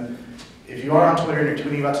 sent. If you are on Twitter and you're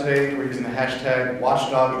tweeting about today, we're using the hashtag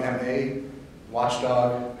WatchdogMA,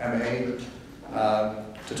 WatchdogMA,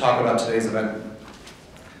 to talk about today's event.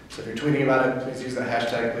 So if you're tweeting about it, please use that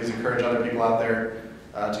hashtag. Please encourage other people out there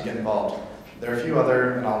to get involved. There are a few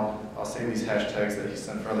other, and I'll save these hashtags that he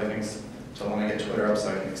sent for other things until when I get Twitter up so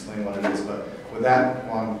I can explain what it is. But with that,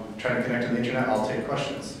 while I'm trying to connect to the internet, I'll take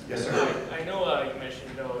questions. Yes, sir? I know you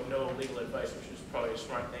mentioned no legal advice, which is probably a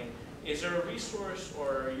smart thing. Is there a resource,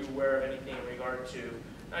 or are you aware of anything in regard to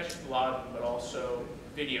not just blogging, but also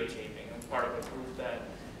videotaping? And part of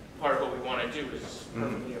what we want to do is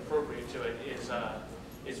perfectly appropriate to it,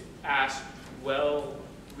 is ask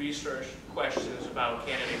well-researched questions about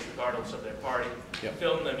candidates regardless of their party,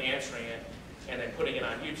 film them answering it, and then putting it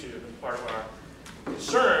on YouTube. And part of our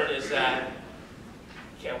concern is that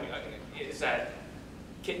can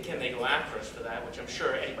they go after us for that, which I'm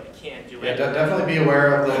sure anybody can do. Yeah, definitely be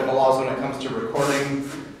aware of the laws when it comes to recording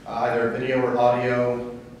either video or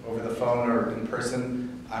audio over the phone or in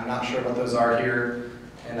person. I'm not sure what those are here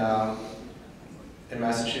in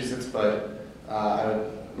Massachusetts, but I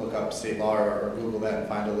would look up state law or Google that and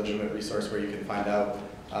find a legitimate resource where you can find out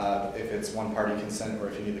if it's one-party consent or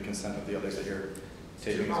if you need the consent of the others that you're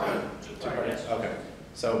taping. Two parties. Okay.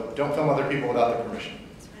 So don't film other people without their permission.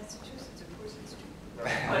 It's Massachusetts, of course it's true. But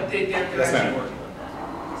they're Yes, actually ma'am. working on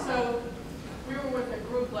that. So we were with a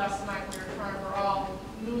group last night, we're all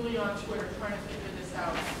newly on Twitter trying to figure this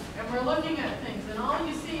out. And we're looking at things, and all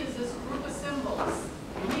you see is this group of symbols.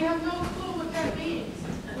 And we have no clue what that means.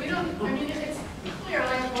 We don't, I mean, it's clear,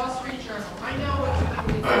 like Wall Street Journal. I know what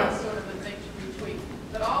you do, that's sort of a thing to retweet.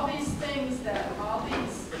 But all these things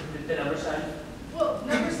The number sign? well,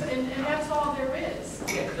 numbers, and that's all there is.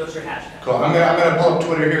 Yeah, those are hashtags. Cool. I'm gonna pull up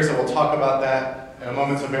Twitter here, so we'll talk about that in a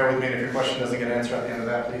moment. So bear with me, and if your question doesn't get answered at the end of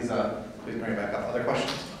that, please bring it back up. Other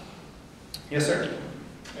questions? Yes, sir.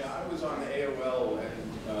 Yeah, I was on AOL, and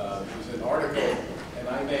there was an article, and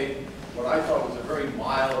I made what I thought was a very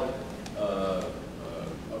mild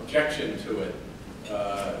objection to it,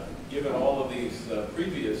 given all of these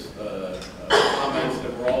previous comments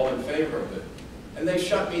that were all in favor of it. And they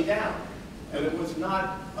shut me down. And it was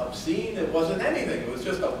not obscene, it wasn't anything. It was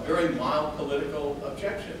just a very mild political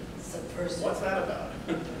objection. It's a person. What's that about?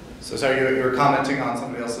 So sorry, you were commenting on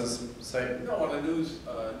somebody else's site? No, on a news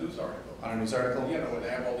article. On a news article? You know, when they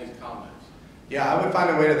have all these comments. Yeah, I would find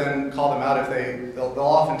a way to then call them out if they'll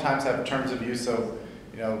oftentimes have terms of use, so,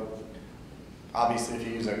 you know, obviously if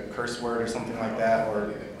you use a curse word or something like that,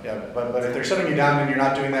 or, yeah, but if they're shutting you down and you're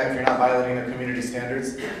not doing that, if you're not violating their community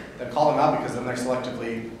standards, then call them out, because then they're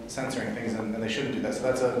selectively censoring things and they shouldn't do that. So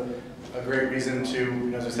that's a great reason to, you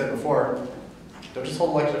know, as I said before, don't just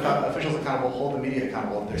hold elected officials accountable, hold the media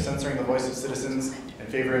accountable. If they're censoring the voice of citizens and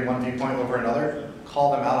favoring one viewpoint over another,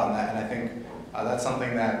 call them out on that. And I think that's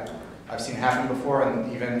something that I've seen happen before,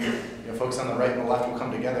 and even, you know, folks on the right and the left will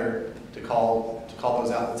come together to call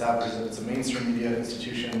those outlets out, because if it's a mainstream media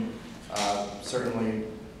institution, certainly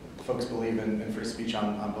folks believe in free speech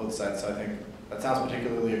on both sides, so I think that sounds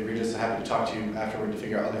particularly egregious. Happy to talk to you afterward to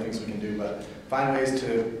figure out other things we can do, but find ways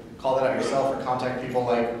to call that out yourself or contact people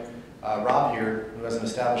like Rob here, who has an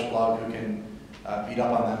established blog, who can beat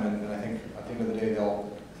up on them, and I think at the end of the day they'll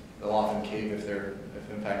often cave if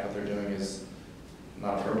in fact what they're doing is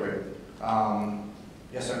not appropriate.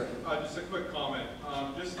 Yes, sir. Just a quick comment.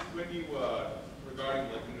 Just when you,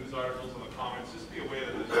 regarding like the news articles and the comments, just be aware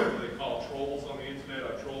that there's what they call trolls on the internet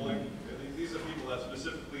or trolling. These are people that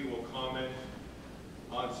specifically will comment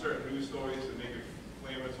on certain news stories and make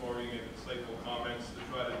inflammatory and insightful comments to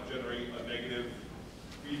try to generate a negative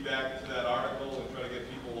feedback to that article and try to get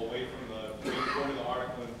people away from the main point of the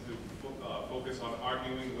article and to focus on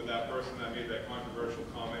arguing with that person that made that controversial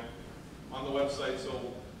comment on the website.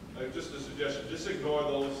 So just a suggestion, just ignore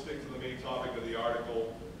those, stick to the main topic of the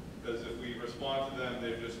article, because if we respond to them,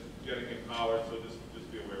 they're just getting empowered, so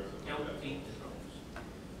just be aware of something like Don't that. feed the trolls.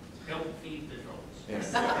 Don't feed the trolls.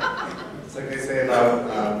 Yes. It's like they say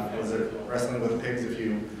about, was it wrestling with pigs? If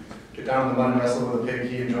you get down in the mud and wrestle with a pig,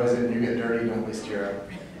 he enjoys it, and you get dirty. Don't waste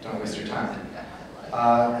your time.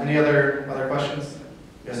 Any other questions?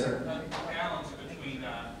 Yes, sir. Balance between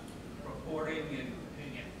reporting and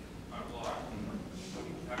opinion on a blog.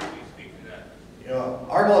 How do you speak to that? You know,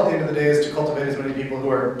 our goal at the end of the day is to cultivate as many people who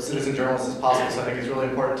are citizen journalists as possible. So I think it's really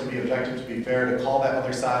important to be objective, to be fair, to call that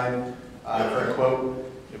other side for a quote.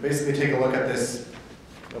 You basically take a look at this.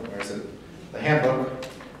 Where is it? The handbook,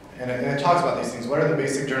 and it talks about these things. What are the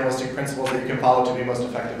basic journalistic principles that you can follow to be most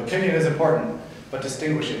effective? Opinion is important, but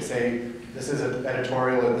distinguish it. Say this is an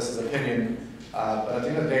editorial or this is opinion. But at the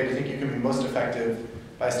end of the day, I think you can be most effective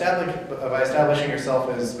by establishing yourself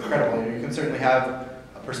as credible. You can certainly have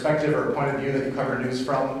a perspective or a point of view that you cover news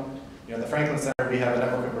from. You know, at the Franklin Center, we have a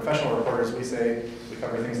network of professional reporters. We say we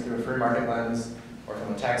cover things through a free market lens or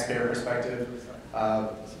from a taxpayer perspective.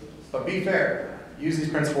 But be fair. Use these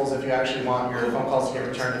principles if you actually want your phone calls to get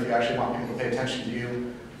returned, if you actually want people to pay attention to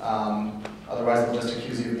you. Otherwise, they'll just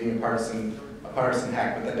accuse you of being a partisan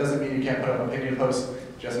hack. But that doesn't mean you can't put up opinion posts.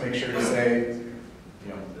 Just make sure to say, you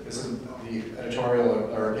know, this is the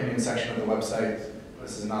editorial or opinion section of the website.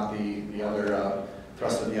 This is not the other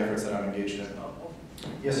thrust of the efforts that I'm engaged in.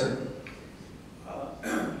 Yes, sir.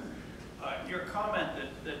 Your comment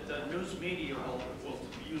that the news media will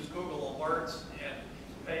use Google Alerts and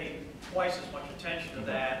pay twice as much attention to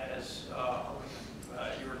that as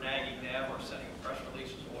you're nagging them or sending press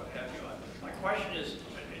releases or what have you. My question is,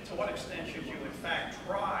 to what extent should you in fact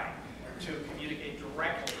try to communicate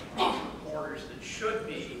directly with reporters that should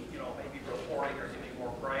be, you know, maybe reporting or giving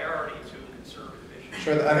more priority to conservative issues?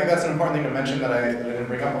 Sure, I think that's an important thing to mention that I didn't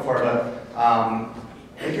bring up before, but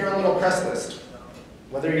make your own little press list.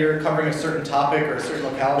 Whether you're covering a certain topic or a certain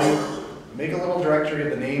locality, make a little directory of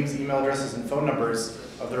the names, email addresses, and phone numbers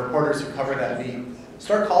of the reporters who cover that beat.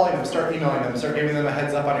 Start calling them, start emailing them, start giving them a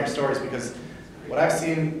heads up on your stories, because what I've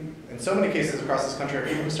seen in so many cases across this country are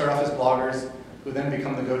people who start off as bloggers who then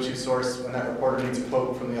become the go-to source when that reporter needs a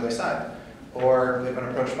quote from the other side. Or they've been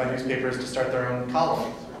approached by newspapers to start their own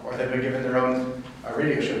column, or they've been given their own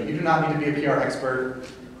radio show. You do not need to be a PR expert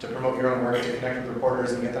to promote your own work, to connect with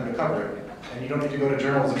reporters and get them to cover it. And you don't need to go to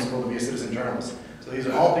journalism school to be a citizen journalist. So these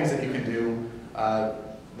are all things that you can do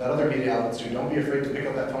that other media outlets do. Don't be afraid to pick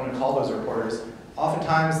up that phone and call those reporters.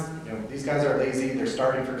 Oftentimes, you know, these guys are lazy, they're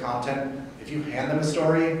starving for content. If you hand them a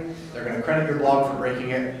story, they're going to credit your blog for breaking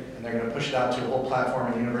it, and they're going to push it out to a whole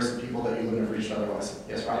platform and universe of people that you wouldn't have reached otherwise.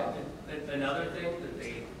 Yes, Rob? Another thing that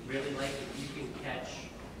they really like, if you can catch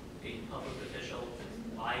a public official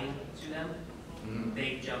lying to them,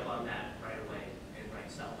 they jump on that right away and write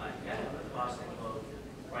stuff. I've had the Boston Globe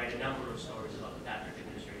write a number of stories about the Patrick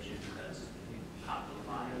administration because we caught them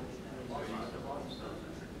lying.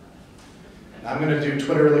 I'm going to do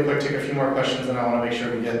Twitter really quick, take a few more questions, and I want to make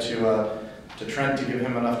sure we get to Trent to give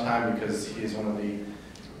him enough time because he is one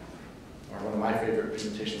of my favorite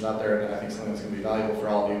presentations out there, and I think something that's going to be valuable for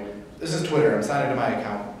all of you. This is Twitter. I'm signed into my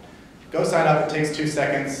account. Go sign up. It takes 2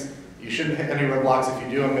 seconds. You shouldn't hit any roadblocks. If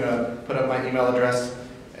you do, I'm going to put up my email address,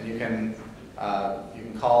 and you can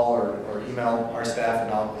call or email our staff,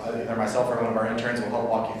 and either myself or one of our interns will help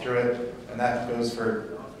walk you through it. And that goes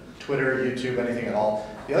for Twitter, YouTube, anything at all.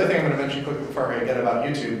 The other thing I'm going to mention quickly before I forget about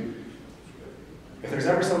YouTube, if there's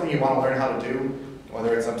ever something you want to learn how to do,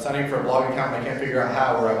 whether it's I'm signing for a blog account and I can't figure out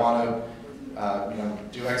how, or I want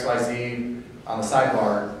to do XYZ on the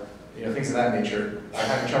sidebar, things of that nature. I'm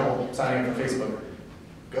having trouble signing up for Facebook.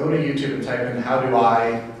 Go to YouTube and type in how do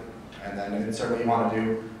I, and then insert what you want to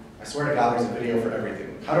do. I swear to God, there's a video for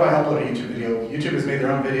everything. How do I upload a YouTube video? YouTube has made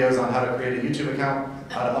their own videos on how to create a YouTube account,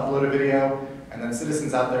 how to upload a video, And then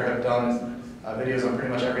citizens out there have done videos on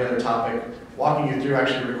pretty much every other topic, walking you through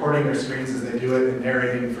actually recording their screens as they do it and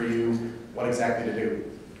narrating for you what exactly to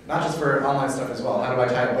do. Not just for online stuff as well. How do I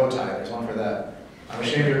tie a bow tie? There's one for that. I'm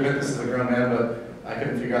ashamed to admit this as a grown man, but I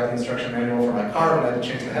couldn't figure out the instruction manual for my car when I had to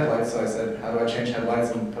change the headlights, so I said, how do I change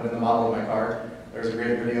headlights and put in the model of my car? There's a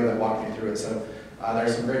great video that walked me through it. So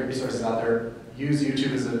there's some great resources out there. Use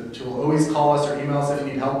YouTube as a tool. Always call us or email us if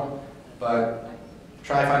you need help, but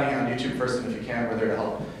try finding it on YouTube first, and if you can't, we're there to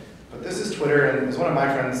help. But this is Twitter, and as one of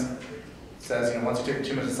my friends says, once you take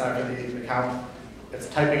 2 minutes to sign up for the account, it's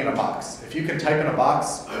typing in a box. If you can type in a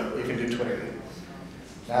box, you can do Twitter.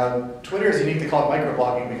 Now, Twitter is unique to call it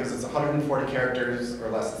microblogging because it's 140 characters or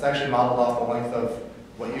less. It's actually modeled off the length of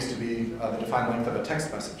what used to be the defined length of a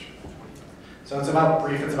text message. So it's about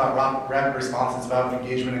brief, it's about rapid response, it's about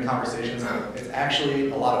engagement in conversations. It's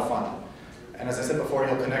actually a lot of fun. And as I said before,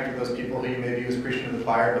 you'll connect with those people who you may view as preaching to the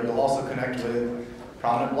choir, but you'll also connect with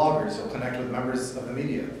prominent bloggers. You'll connect with members of the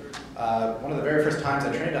media. One of the very first times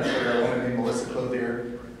I trained on Twitter, a woman named Melissa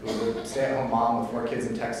Clothier, who was a stay-at-home mom with 4 kids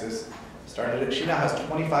in Texas, started it. She now has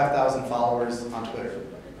 25,000 followers on Twitter.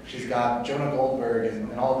 She's got Jonah Goldberg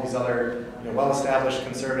and all of these other well-established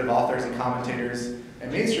conservative authors and commentators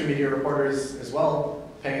and mainstream media reporters as well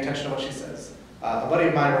paying attention to what she says. A buddy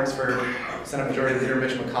of mine works for Senate Majority Leader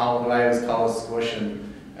Mitch McConnell, who I always call a squish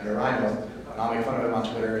and a rhino. And I'll make fun of him on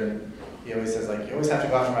Twitter, and he always says, like, you always have to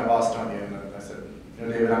go after my boss, don't you? And I said,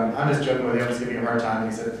 David, I'm just joking with you, I'm just giving you a hard time.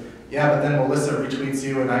 And he said, yeah, but then Melissa retweets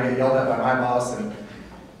you and I get yelled at by my boss. And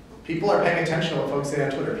people are paying attention to what folks say on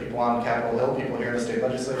Twitter. People on Capitol Hill, people here in the state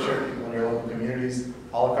legislature, people in your local communities,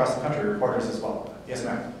 all across the country, reporters as well. Yes,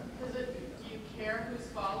 ma'am? Do you care who's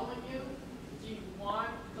following you? Do you want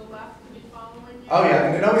the left to be following you? Oh yeah,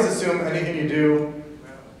 and then always assume anything you do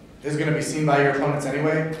is going to be seen by your opponents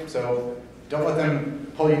anyway, so don't let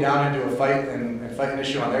them pull you down into a fight and fight an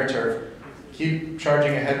issue on their turf. Keep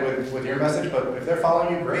charging ahead with your message, but if they're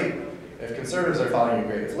following you, great. If conservatives are following you,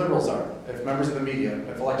 great. If liberals are, if members of the media,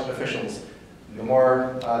 if elected officials, the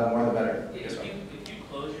more the better. If you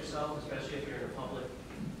close yourself, especially if you're in a public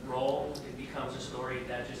role, it becomes a story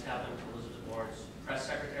that just happened to Elizabeth Warren's press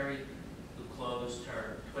secretary, who closed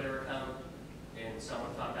her Twitter account, and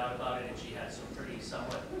someone found out about it, and she had some pretty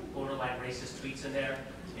somewhat borderline racist tweets in there,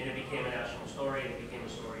 and it became a national story, and it became a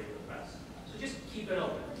story in the press. So just keep it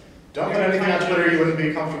open. Don't put anything on Twitter you wouldn't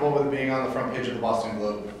be comfortable with being on the front page of the Boston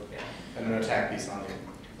Globe and an attack piece on you.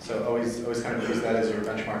 So always kind of use that as your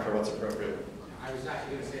benchmark for what's appropriate. I was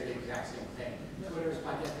actually going to say the exact same thing. Twitter is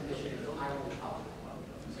by definition entirely public.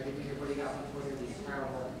 So anything you're putting out on Twitter is entirely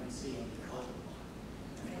and seen.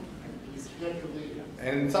 You can't delete it.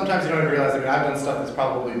 And sometimes you don't even realize, I've done stuff that's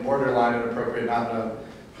probably borderline inappropriate, not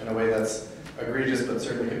in a way that's egregious, but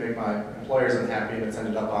certainly could make my employers unhappy, and it's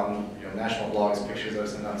ended up on national blogs, pictures I've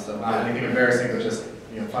sent out, stuff. Not anything embarrassing, but just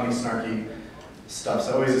funny, snarky stuff.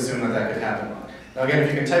 So always assume that could happen. Now again, if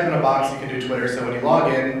you can type in a box, you can do Twitter. So when you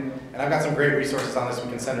log in, and I've got some great resources on this we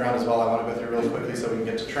can send around as well. I want to go through really quickly so we can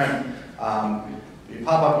get to Trent. You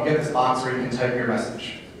pop up, you get this box where you can type your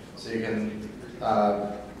message. So you can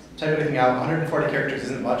type anything out. 140 characters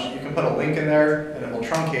isn't much. You can put a link in there, and it will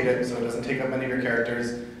truncate it so it doesn't take up many of your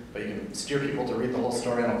characters, but you can steer people to read the whole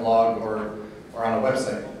story on a blog or on a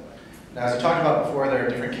website. Now, as I talked about before, there are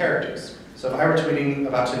different characters. So if I were tweeting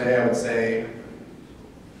about today, I would say,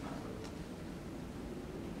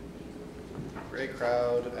 great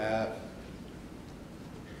crowd at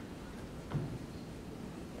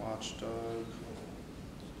Watchdog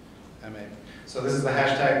MA. So this is the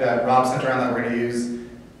hashtag that Rob sent around that we're going to use.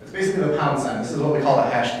 It's basically the pound sign. This is what we call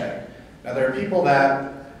a hashtag. Now there are people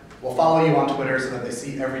that will follow you on Twitter so that they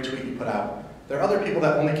see every tweet you put out. There are other people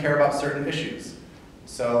that only care about certain issues.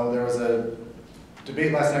 So there was a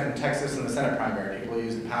debate last night in Texas in the Senate primary. People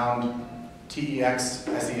used pound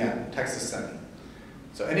TEXSEN, Texas Senate.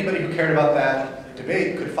 So anybody who cared about that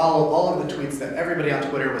debate could follow all of the tweets that everybody on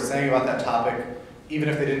Twitter was saying about that topic, even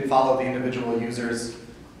if they didn't follow the individual users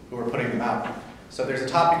who were putting them out. So there's a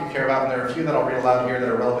topic you care about, and there are a few that I'll read aloud here that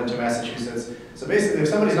are relevant to Massachusetts. So basically, if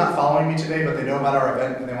somebody's not following me today, but they know about our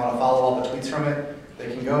event and they want to follow all the tweets from it, they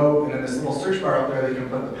can go, and in this little search bar up there, they can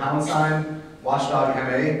put the pound sign, Watchdog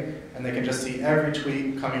MA, and they can just see every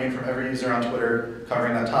tweet coming in from every user on Twitter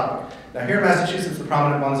covering that topic. Now here in Massachusetts, the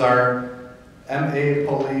prominent ones are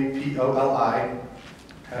MAPOLI, P-O-L-I,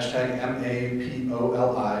 hashtag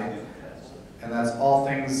MAPOLI, and that's all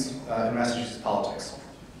things in Massachusetts politics.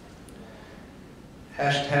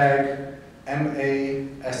 Hashtag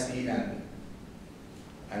MASEN,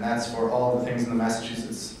 and that's for all of the things in the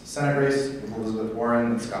Massachusetts Senate race with Elizabeth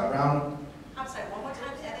Warren and Scott Brown. I'm sorry, one more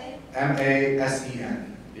time,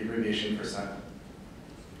 MASEN, the abbreviation for Senate.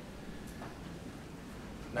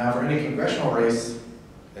 Now for any congressional race,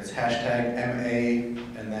 it's hashtag MA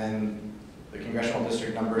and then the congressional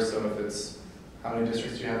district number. So if it's, how many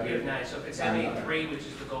districts do you have We here? have 9, so if it's MA3, which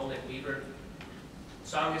is the Golden Weaver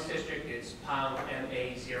Songus District, it's pound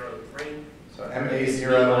MA03. So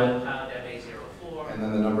MA0 Pound MA04. and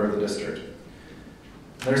then the number of the district.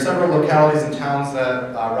 There are several localities and towns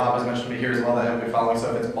that Rob has mentioned to me here as well that have been following.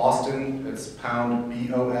 So if it's Boston, it's pound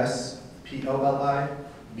BOSPOLI,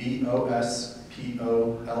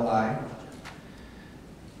 BOSPOLI.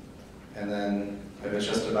 And then if it's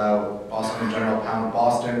just about Boston in general, pound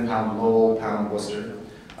Boston, pound Lowell, pound Worcester.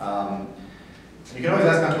 You can always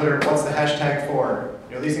ask on Twitter, what's the hashtag for?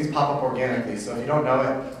 You know, these things pop up organically, so if you don't know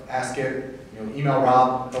it, ask it. You know, email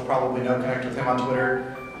Rob, he'll probably know, connect with him on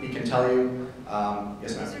Twitter, he can tell you.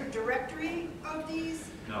 Yes, ma'am? Is there a directory of these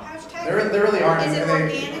hashtags? There really aren't. Is it I mean,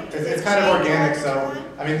 organic? Does It's it kind of change organic, all so, the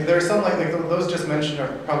time? I mean, there's some like those just mentioned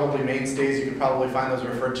are probably mainstays. You can probably find those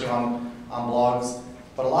referred to on blogs,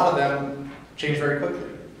 but a lot of them change very quickly.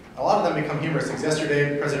 A lot of them become humorous. Like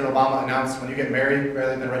yesterday, President Obama announced when you get married,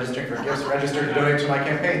 rather than registering for gifts, register to donate to my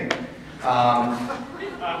campaign.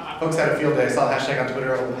 Folks had a field day. I saw a hashtag on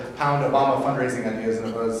Twitter, pound Obama fundraising ideas, and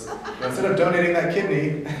it was, you know, instead of donating that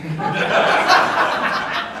kidney,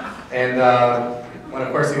 and when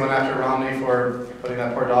of course he went after Romney for putting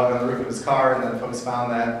that poor dog on the roof of his car, and then folks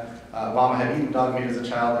found that Obama had eaten dog meat as a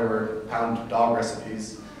child, there were pound dog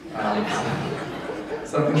recipes.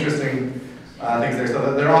 Some interesting things there.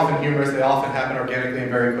 So they're often humorous, they often happen organically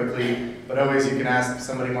and very quickly, but always you can ask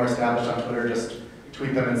somebody more established on Twitter, just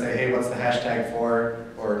tweet them and say, hey, what's the hashtag for?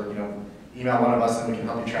 Or, you know, email one of us and we can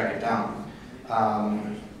help you track it down.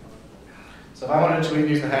 So if I wanted to tweet and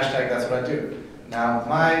use the hashtag, that's what I do. Now,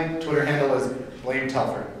 my Twitter handle is Blame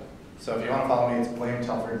Telford. So if you want to follow me, it's Blame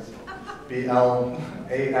Telford.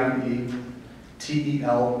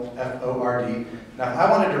 BLAMETELFORD. Now, if I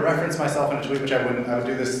wanted to reference myself in a tweet, which I wouldn't, I would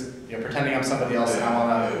do this, you know, pretending I'm somebody else, and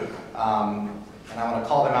I want to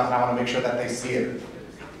call them out, and I want to make sure that they see it.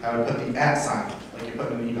 I would put the @ sign, like you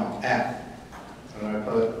put in an email, @. And I would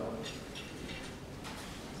put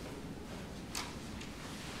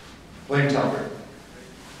Blame Telford.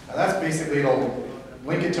 Now that's basically, it'll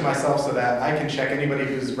link it to myself so that I can check anybody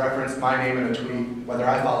who's referenced my name in a tweet, whether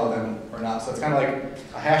I follow them or not. So it's kind of like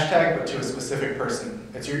a hashtag, but to a specific person.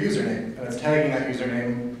 It's your username, and it's tagging that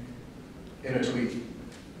username in a tweet.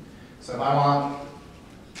 So if I want,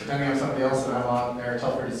 depending on somebody else, and I want Eric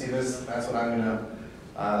Telford to see this, that's what I'm gonna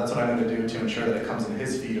do to ensure that it comes in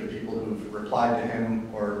his feed of people who've replied to him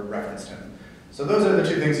or referenced him. So those are the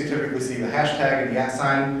two things you typically see, the hashtag and the @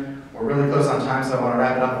 sign. We're really close on time, so I want to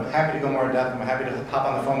wrap it up. I'm happy to go more in depth. I'm happy to hop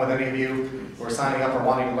on the phone with any of you who are signing up or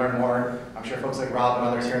wanting to learn more. I'm sure folks like Rob and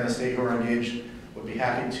others here in the state who are engaged would be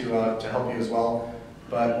happy to help you as well.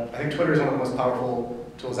 But I think Twitter is one of the most powerful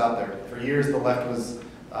tools out there. For years, the left was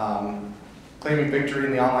claiming victory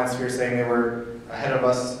in the online sphere, saying they were ahead of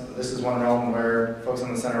us. This is one realm where folks on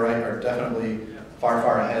the center right are definitely far,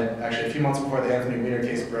 far ahead. Actually, a few months before the Anthony Weiner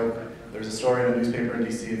case broke, there's a story in a newspaper in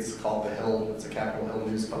DC, it's called The Hill, it's a Capitol Hill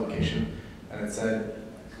news publication, and it said,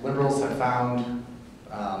 liberals have found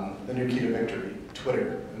the new key to victory,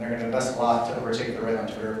 Twitter, and they're going to invest a lot to overtake the right on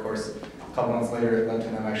Twitter. Of course, a couple months later, it led to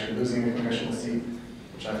them actually losing a congressional seat,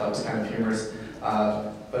 which I thought was kind of humorous.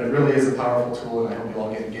 But it really is a powerful tool, and I hope you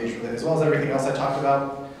all get engaged with it, as well as everything else I talked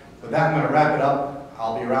about. With that, I'm going to wrap it up.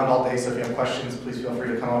 I'll be around all day, so if you have questions, please feel free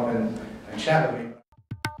to come up and chat with me.